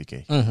gonna get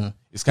 $50K.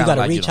 It's kind of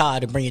like, reach high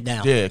to bring it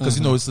down. Yeah, because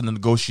you know it's a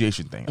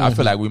negotiation thing. I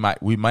feel like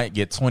we might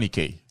get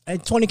 $20K.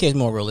 And $20K is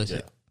more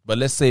realistic. Yeah. But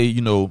let's say,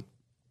 you know,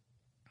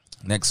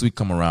 next week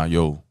come around,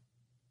 yo,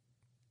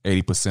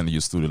 80% of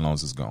your student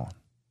loans is gone,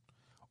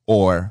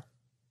 or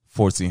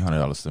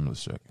 $1,400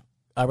 stimulus check.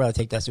 I'd rather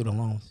take that student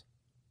loans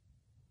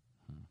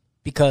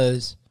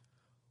because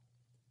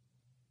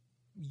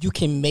you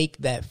can make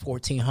that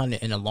 $1,400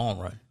 in the long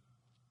run.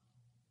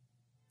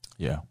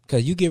 Yeah,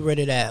 because you get rid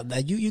of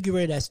that. You get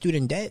rid of that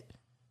student debt.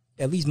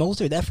 At least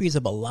most of it, that frees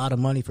up a lot of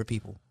money for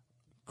people.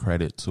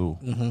 Credit too.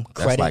 That's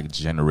Credit. like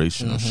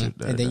generational shit.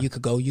 And then you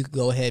could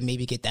go ahead,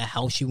 maybe get that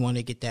house you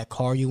wanted, get that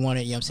car you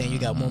wanted. You know what I'm saying? You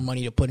got more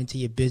money to put into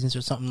your business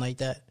or something like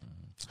that.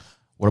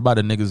 What about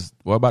the niggas?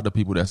 What about the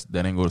people that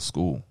ain't go to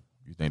school?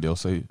 You think they'll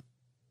say,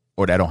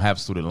 or that don't have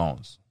student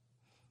loans?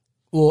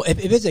 Well,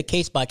 if it's a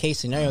case by case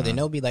scenario, then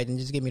they'll be like, then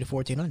just give me the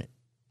 $1,400.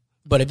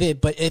 But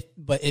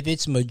if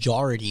it's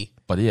majority,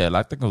 But yeah,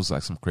 I think it was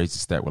like some crazy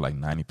stat where like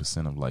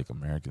 90% of like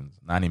Americans,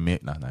 90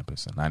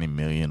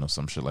 million or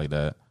some shit like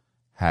that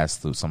has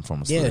to some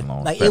form of student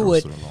loan. like it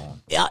would,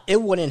 it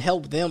wouldn't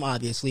help them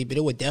obviously, but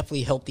it would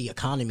definitely help the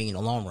economy in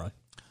the long run.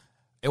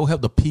 It will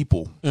help the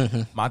people.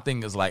 My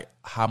thing is like,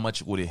 how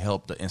much would it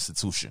help the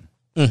institution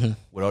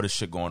with all this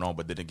shit going on?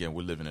 But then again,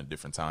 we're living in a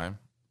different time.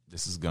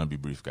 This is gonna be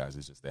brief, guys.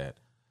 It's just that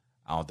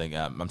I don't think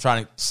I'm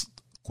trying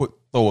to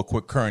throw a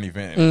quick current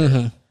event in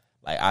there.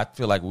 Like, I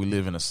feel like we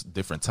live in a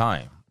different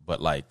time,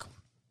 but like,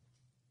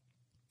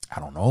 I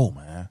don't know,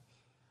 man.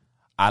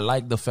 I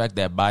like the fact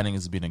that Biden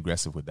is being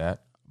aggressive with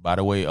that. By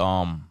the way,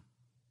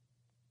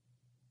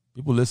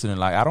 people listening,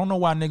 like, I don't know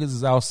why niggas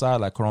is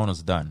outside like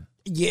Corona's done.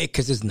 Yeah,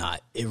 because it's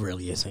not. It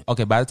really isn't.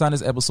 Okay, by the time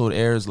this episode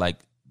airs, like,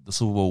 the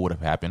Super Bowl would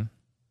have happened.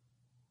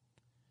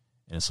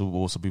 And the Super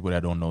Bowl, so people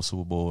that don't know,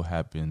 Super Bowl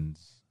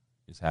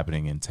is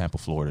happening in Tampa,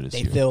 Florida this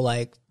year. They feel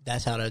like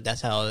that's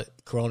how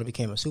Corona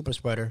became a super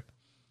spreader.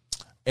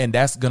 And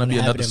that's going to be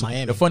another.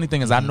 The funny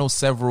thing is, I know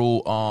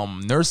several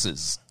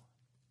nurses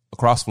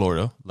across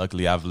Florida.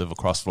 Luckily, I've lived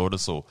across Florida,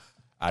 so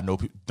I know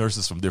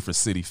nurses from different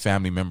city,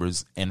 family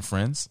members, and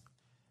friends.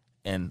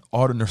 And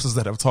all the nurses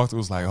that I've talked to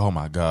was like, oh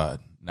my God,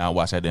 now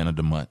watch at the end of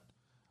the month,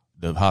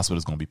 the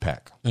hospital's going to be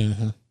packed.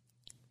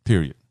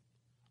 Period.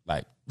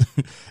 Like,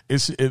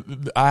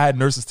 I had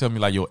nurses tell me,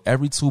 like, yo,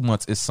 every 2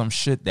 months, it's some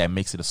shit that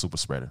makes it a super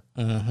spreader.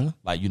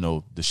 Like, you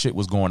know, the shit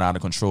was going out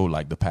of control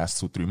like the past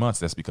 2-3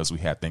 months. That's because we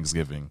had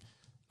Thanksgiving,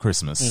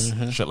 Christmas,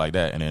 shit like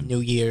that. And then New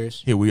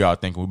Year's. Here we are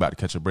thinking we're about to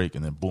catch a break,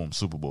 and then boom,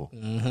 Super Bowl.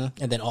 And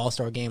then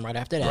All-Star game right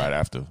after that. Right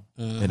after.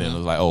 And then it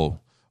was like, oh,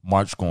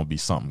 March going to be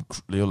something.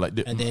 Like,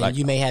 and then like,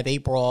 you may have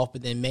April off,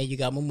 but then May you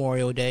got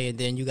Memorial Day, and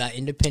then you got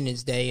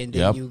Independence Day, and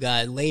then you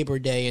got Labor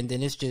Day, and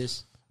then it's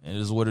just. It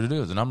is what it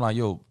is. And I'm like,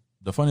 yo,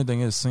 the funny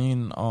thing is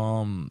seeing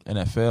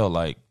NFL,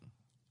 like,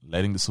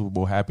 letting the Super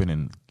Bowl happen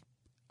and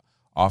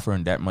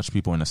offering that much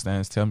people in the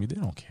stands tell me they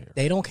don't care.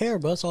 They don't care,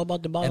 bro. It's all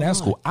about the bottom line. And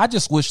that's cool. I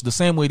just wish the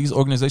same way these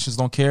organizations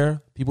don't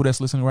care, people that's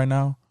listening right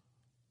now,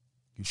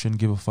 you shouldn't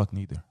give a fuck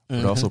neither.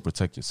 But also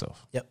protect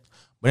yourself. Yep.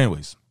 But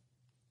anyways,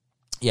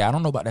 yeah, I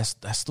don't know about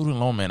that student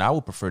loan, man. I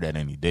would prefer that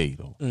any day,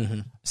 though.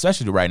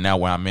 Especially right now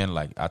where I'm in.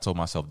 Like, I told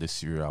myself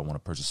this year I want to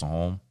purchase a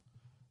home.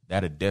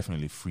 That'd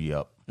definitely free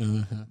up.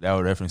 That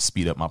would definitely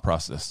speed up my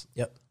process.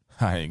 Yep.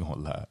 I ain't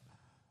gonna lie.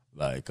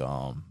 Like,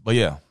 but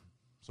yeah.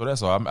 So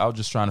that's all. I was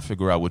just trying to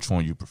figure out which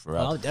one you prefer.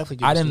 I'll definitely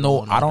do I didn't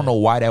know. I don't know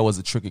why that was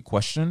a tricky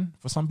question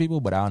for some people,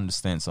 but I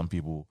understand some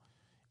people.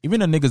 Even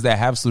the niggas that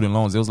have student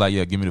loans, it was like,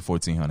 yeah, give me the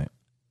 $1,400,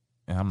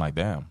 and I'm like,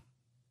 damn,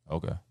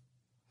 okay.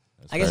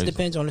 I guess it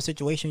depends on the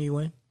situation you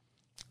in.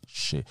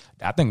 Shit,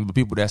 I think the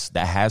people that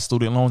has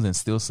student loans and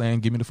still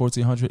saying give me the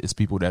 $1,400 is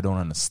people that don't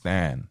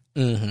understand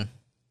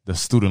the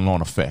student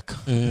loan effect.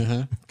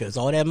 Because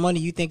all that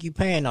money you think you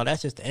paying, no,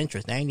 that's just the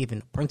interest. That ain't even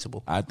the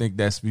principal. I think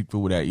that's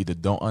people that either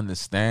don't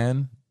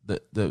understand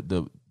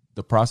the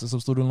process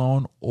of student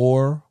loan,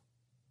 or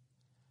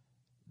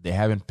they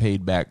haven't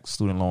paid back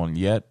student loan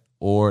yet,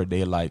 or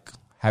they like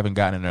haven't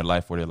gotten in their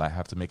life where they like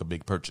have to make a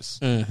big purchase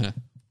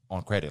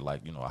on credit,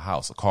 like, you know, a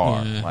house, a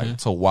car.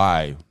 Like, so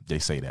why they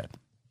say that?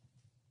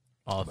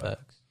 All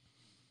facts.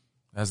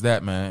 That's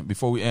that, man.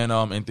 Before we end,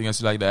 anything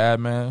else you like to add,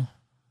 man?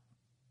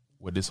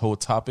 With this whole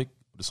topic,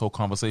 this whole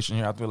conversation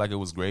here, I feel like it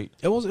was great.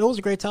 It was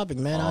a great topic,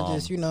 man.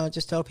 I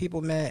just tell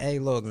people, man, hey,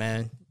 look,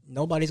 man,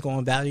 nobody's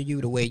gonna value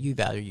you the way you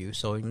value you.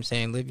 So, you know what I'm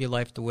saying, live your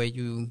life the way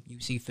you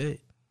see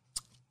fit.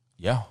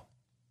 Yeah,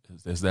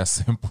 it's that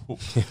simple.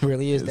 It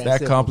really is. It's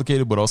that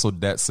complicated, but also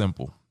that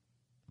simple.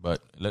 But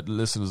let the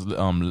listeners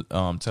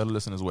tell the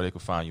listeners where they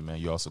can find you, man.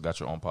 You also got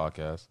your own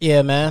podcast.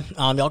 Yeah, man.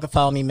 Y'all can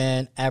follow me,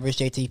 man. Average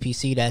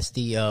JTPC. That's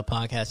the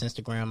podcast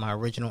Instagram. My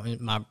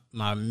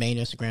main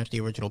Instagram is the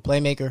Original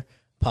Playmaker.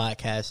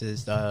 Podcast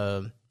is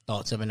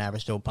Thoughts of an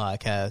Average Joe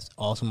podcast.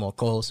 Also, more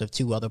co-hosts of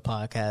 2 other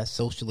podcasts.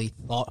 Socially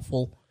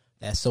Thoughtful.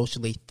 That's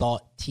Socially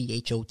Thought,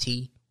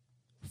 THOT,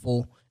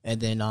 full.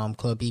 And then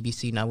Club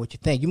BBC. Now, what you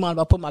think? You mind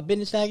if I put my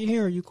business tag in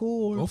here? Are you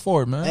cool? Go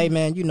for it, man. Hey,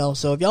 man. You know.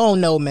 So if y'all don't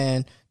know,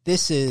 man.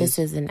 This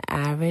is an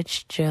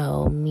Average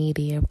Joe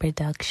media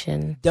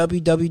production.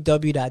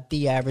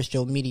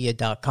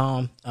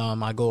 www.theaveragejoemedia.com.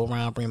 I go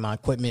around, bring my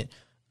equipment.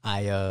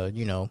 I,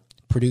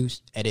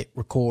 produce, edit,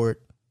 record,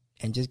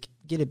 and just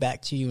get it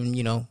back to you in,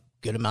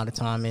 good amount of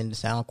time. And the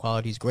sound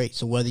quality is great.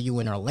 So whether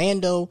you in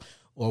Orlando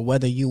or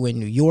whether you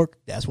in New York,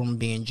 that's when I'm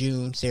be in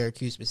June,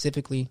 Syracuse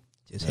specifically.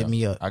 Just hit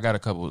me up. I got a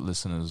couple of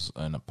listeners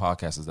and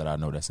podcasters that I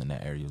know that's in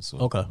that area. So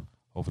okay.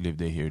 Hopefully if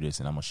they hear this,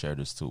 and I'm going to share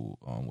this too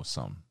with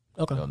some.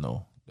 Okay. They'll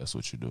know. That's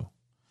what you do.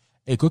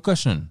 Hey, quick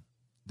question.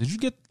 Did you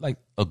get like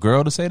a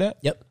girl to say that?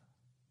 Yep.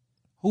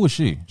 Who is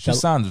she? She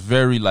sounds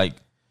very like,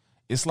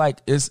 it's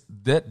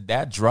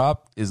that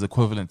drop is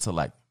equivalent to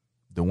like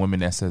the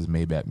woman that says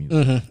Maybach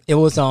music. It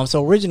was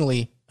so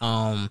originally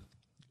I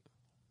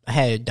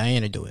had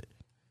Diana do it,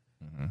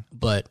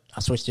 but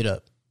I switched it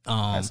up.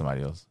 Had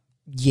somebody else.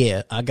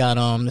 Yeah, I got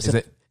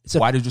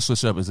why did you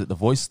switch it up? Is it the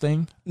voice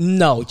thing?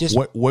 No, just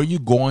were you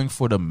going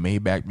for the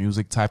Maybach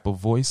music type of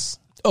voice?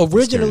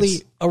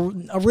 Originally,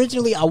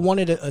 I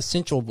wanted a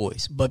central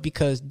voice, but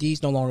because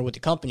D's no longer with the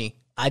company,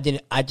 I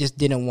just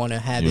didn't want to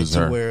have it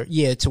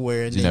to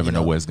where, and you never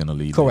know where it's gonna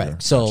lead. Correct.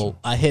 Later. So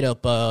I hit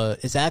up.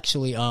 It's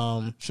actually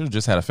should have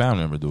just had a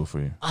family member do it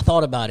for you. I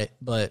thought about it,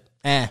 but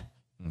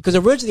because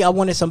originally I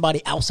wanted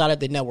somebody outside of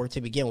the network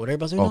to begin with.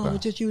 Everybody's like, no,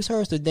 just use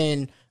her. So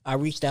then I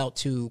reached out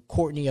to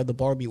Courtney of the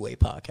Barbie Way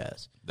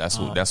podcast. That's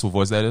what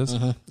voice that is?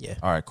 Mm-hmm, yeah.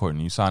 All right,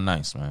 Courtney, you sound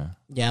nice, man.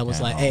 Yeah, I was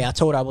I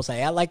told her, I was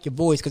like, I like your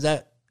voice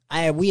because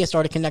we had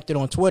started connected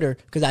on Twitter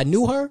because I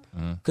knew her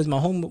because my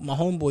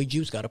homeboy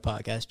Juice got a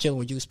podcast, Chilling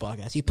with Juice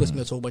podcast. He puts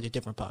me on to a bunch of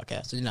different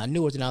podcasts. And then I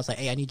knew her, and I was like,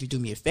 hey, I need you to do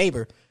me a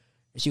favor.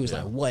 And she was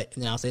like, what?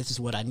 And then I was like, this is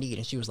what I need.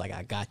 And she was like,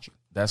 I got you.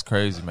 That's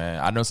crazy,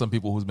 man. I know some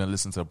people who's been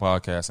listening to the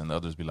podcast and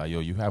others be like, yo,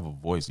 you have a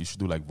voice. You should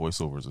do like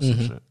voiceovers or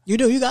some shit. You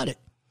do. You got it.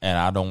 And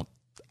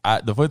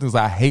the funny thing is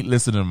I hate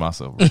listening to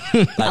myself.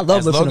 Like, I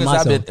love listening to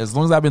myself. As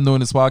long as I've been doing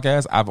this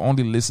podcast, I've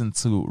only re-listened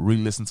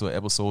to an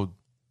episode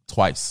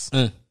twice.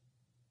 And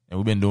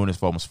we've been doing this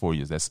for almost 4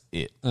 years. That's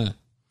it. But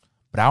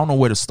I don't know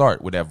where to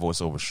start with that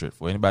voiceover shit.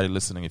 For anybody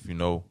listening, if you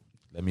know,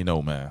 let me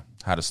know, man,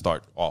 how to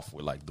start off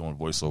with like doing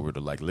voiceover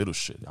to like little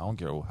shit. I don't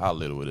care how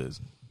little it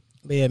is.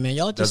 But yeah, man,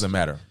 doesn't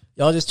matter.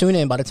 Y'all just tune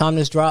in. By the time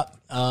this drop,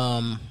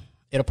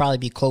 it'll probably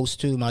be close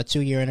to my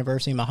 2-year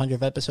anniversary, my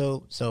 100th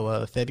episode.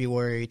 So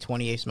February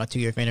 28th is my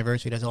 2-year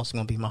anniversary. That's also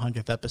going to be my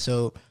 100th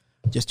episode.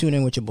 Just tune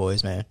in with your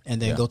boys, man.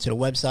 And then go to the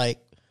website,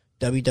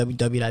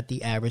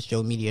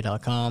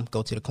 www.theaveragejoemedia.com.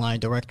 Go to the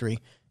client directory,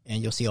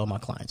 and you'll see all my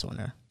clients on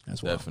there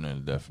as well.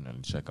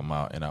 Definitely check them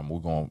out. And I'm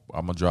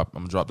gonna drop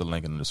the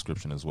link in the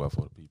description as well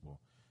for the people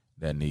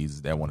that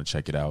want to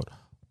check it out.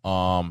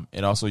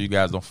 And also, you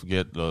guys don't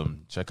forget to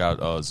check out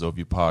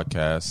Zoview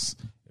Podcasts.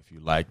 If you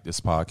like this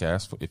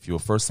podcast, if you're a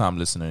first time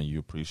listener and you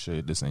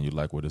appreciate this and you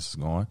like where this is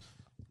going,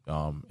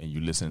 and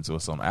you listen to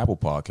us on Apple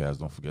Podcasts,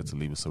 don't forget to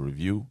leave us a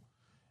review.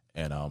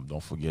 And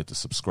don't forget to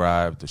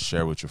subscribe, to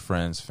share with your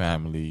friends,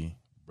 family,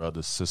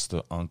 brother,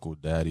 sister, uncle,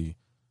 daddy,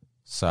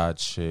 side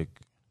chick,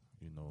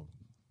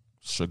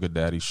 sugar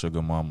daddy,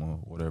 sugar mama,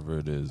 whatever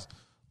it is.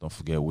 Don't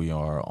forget we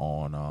are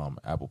on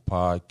Apple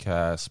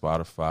Podcasts,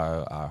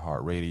 Spotify,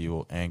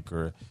 iHeartRadio,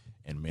 Anchor,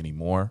 and many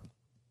more.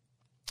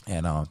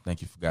 And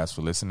thank you guys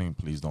for listening.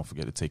 Please don't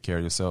forget to take care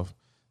of yourself.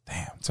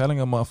 Damn, telling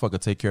a motherfucker to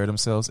take care of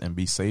themselves and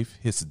be safe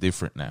hits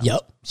different now.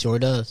 Yep, sure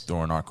does.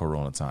 During our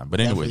corona time.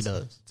 But anyways,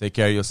 take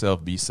care of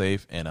yourself, be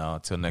safe, and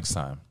until next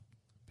time,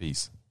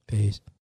 peace. Peace.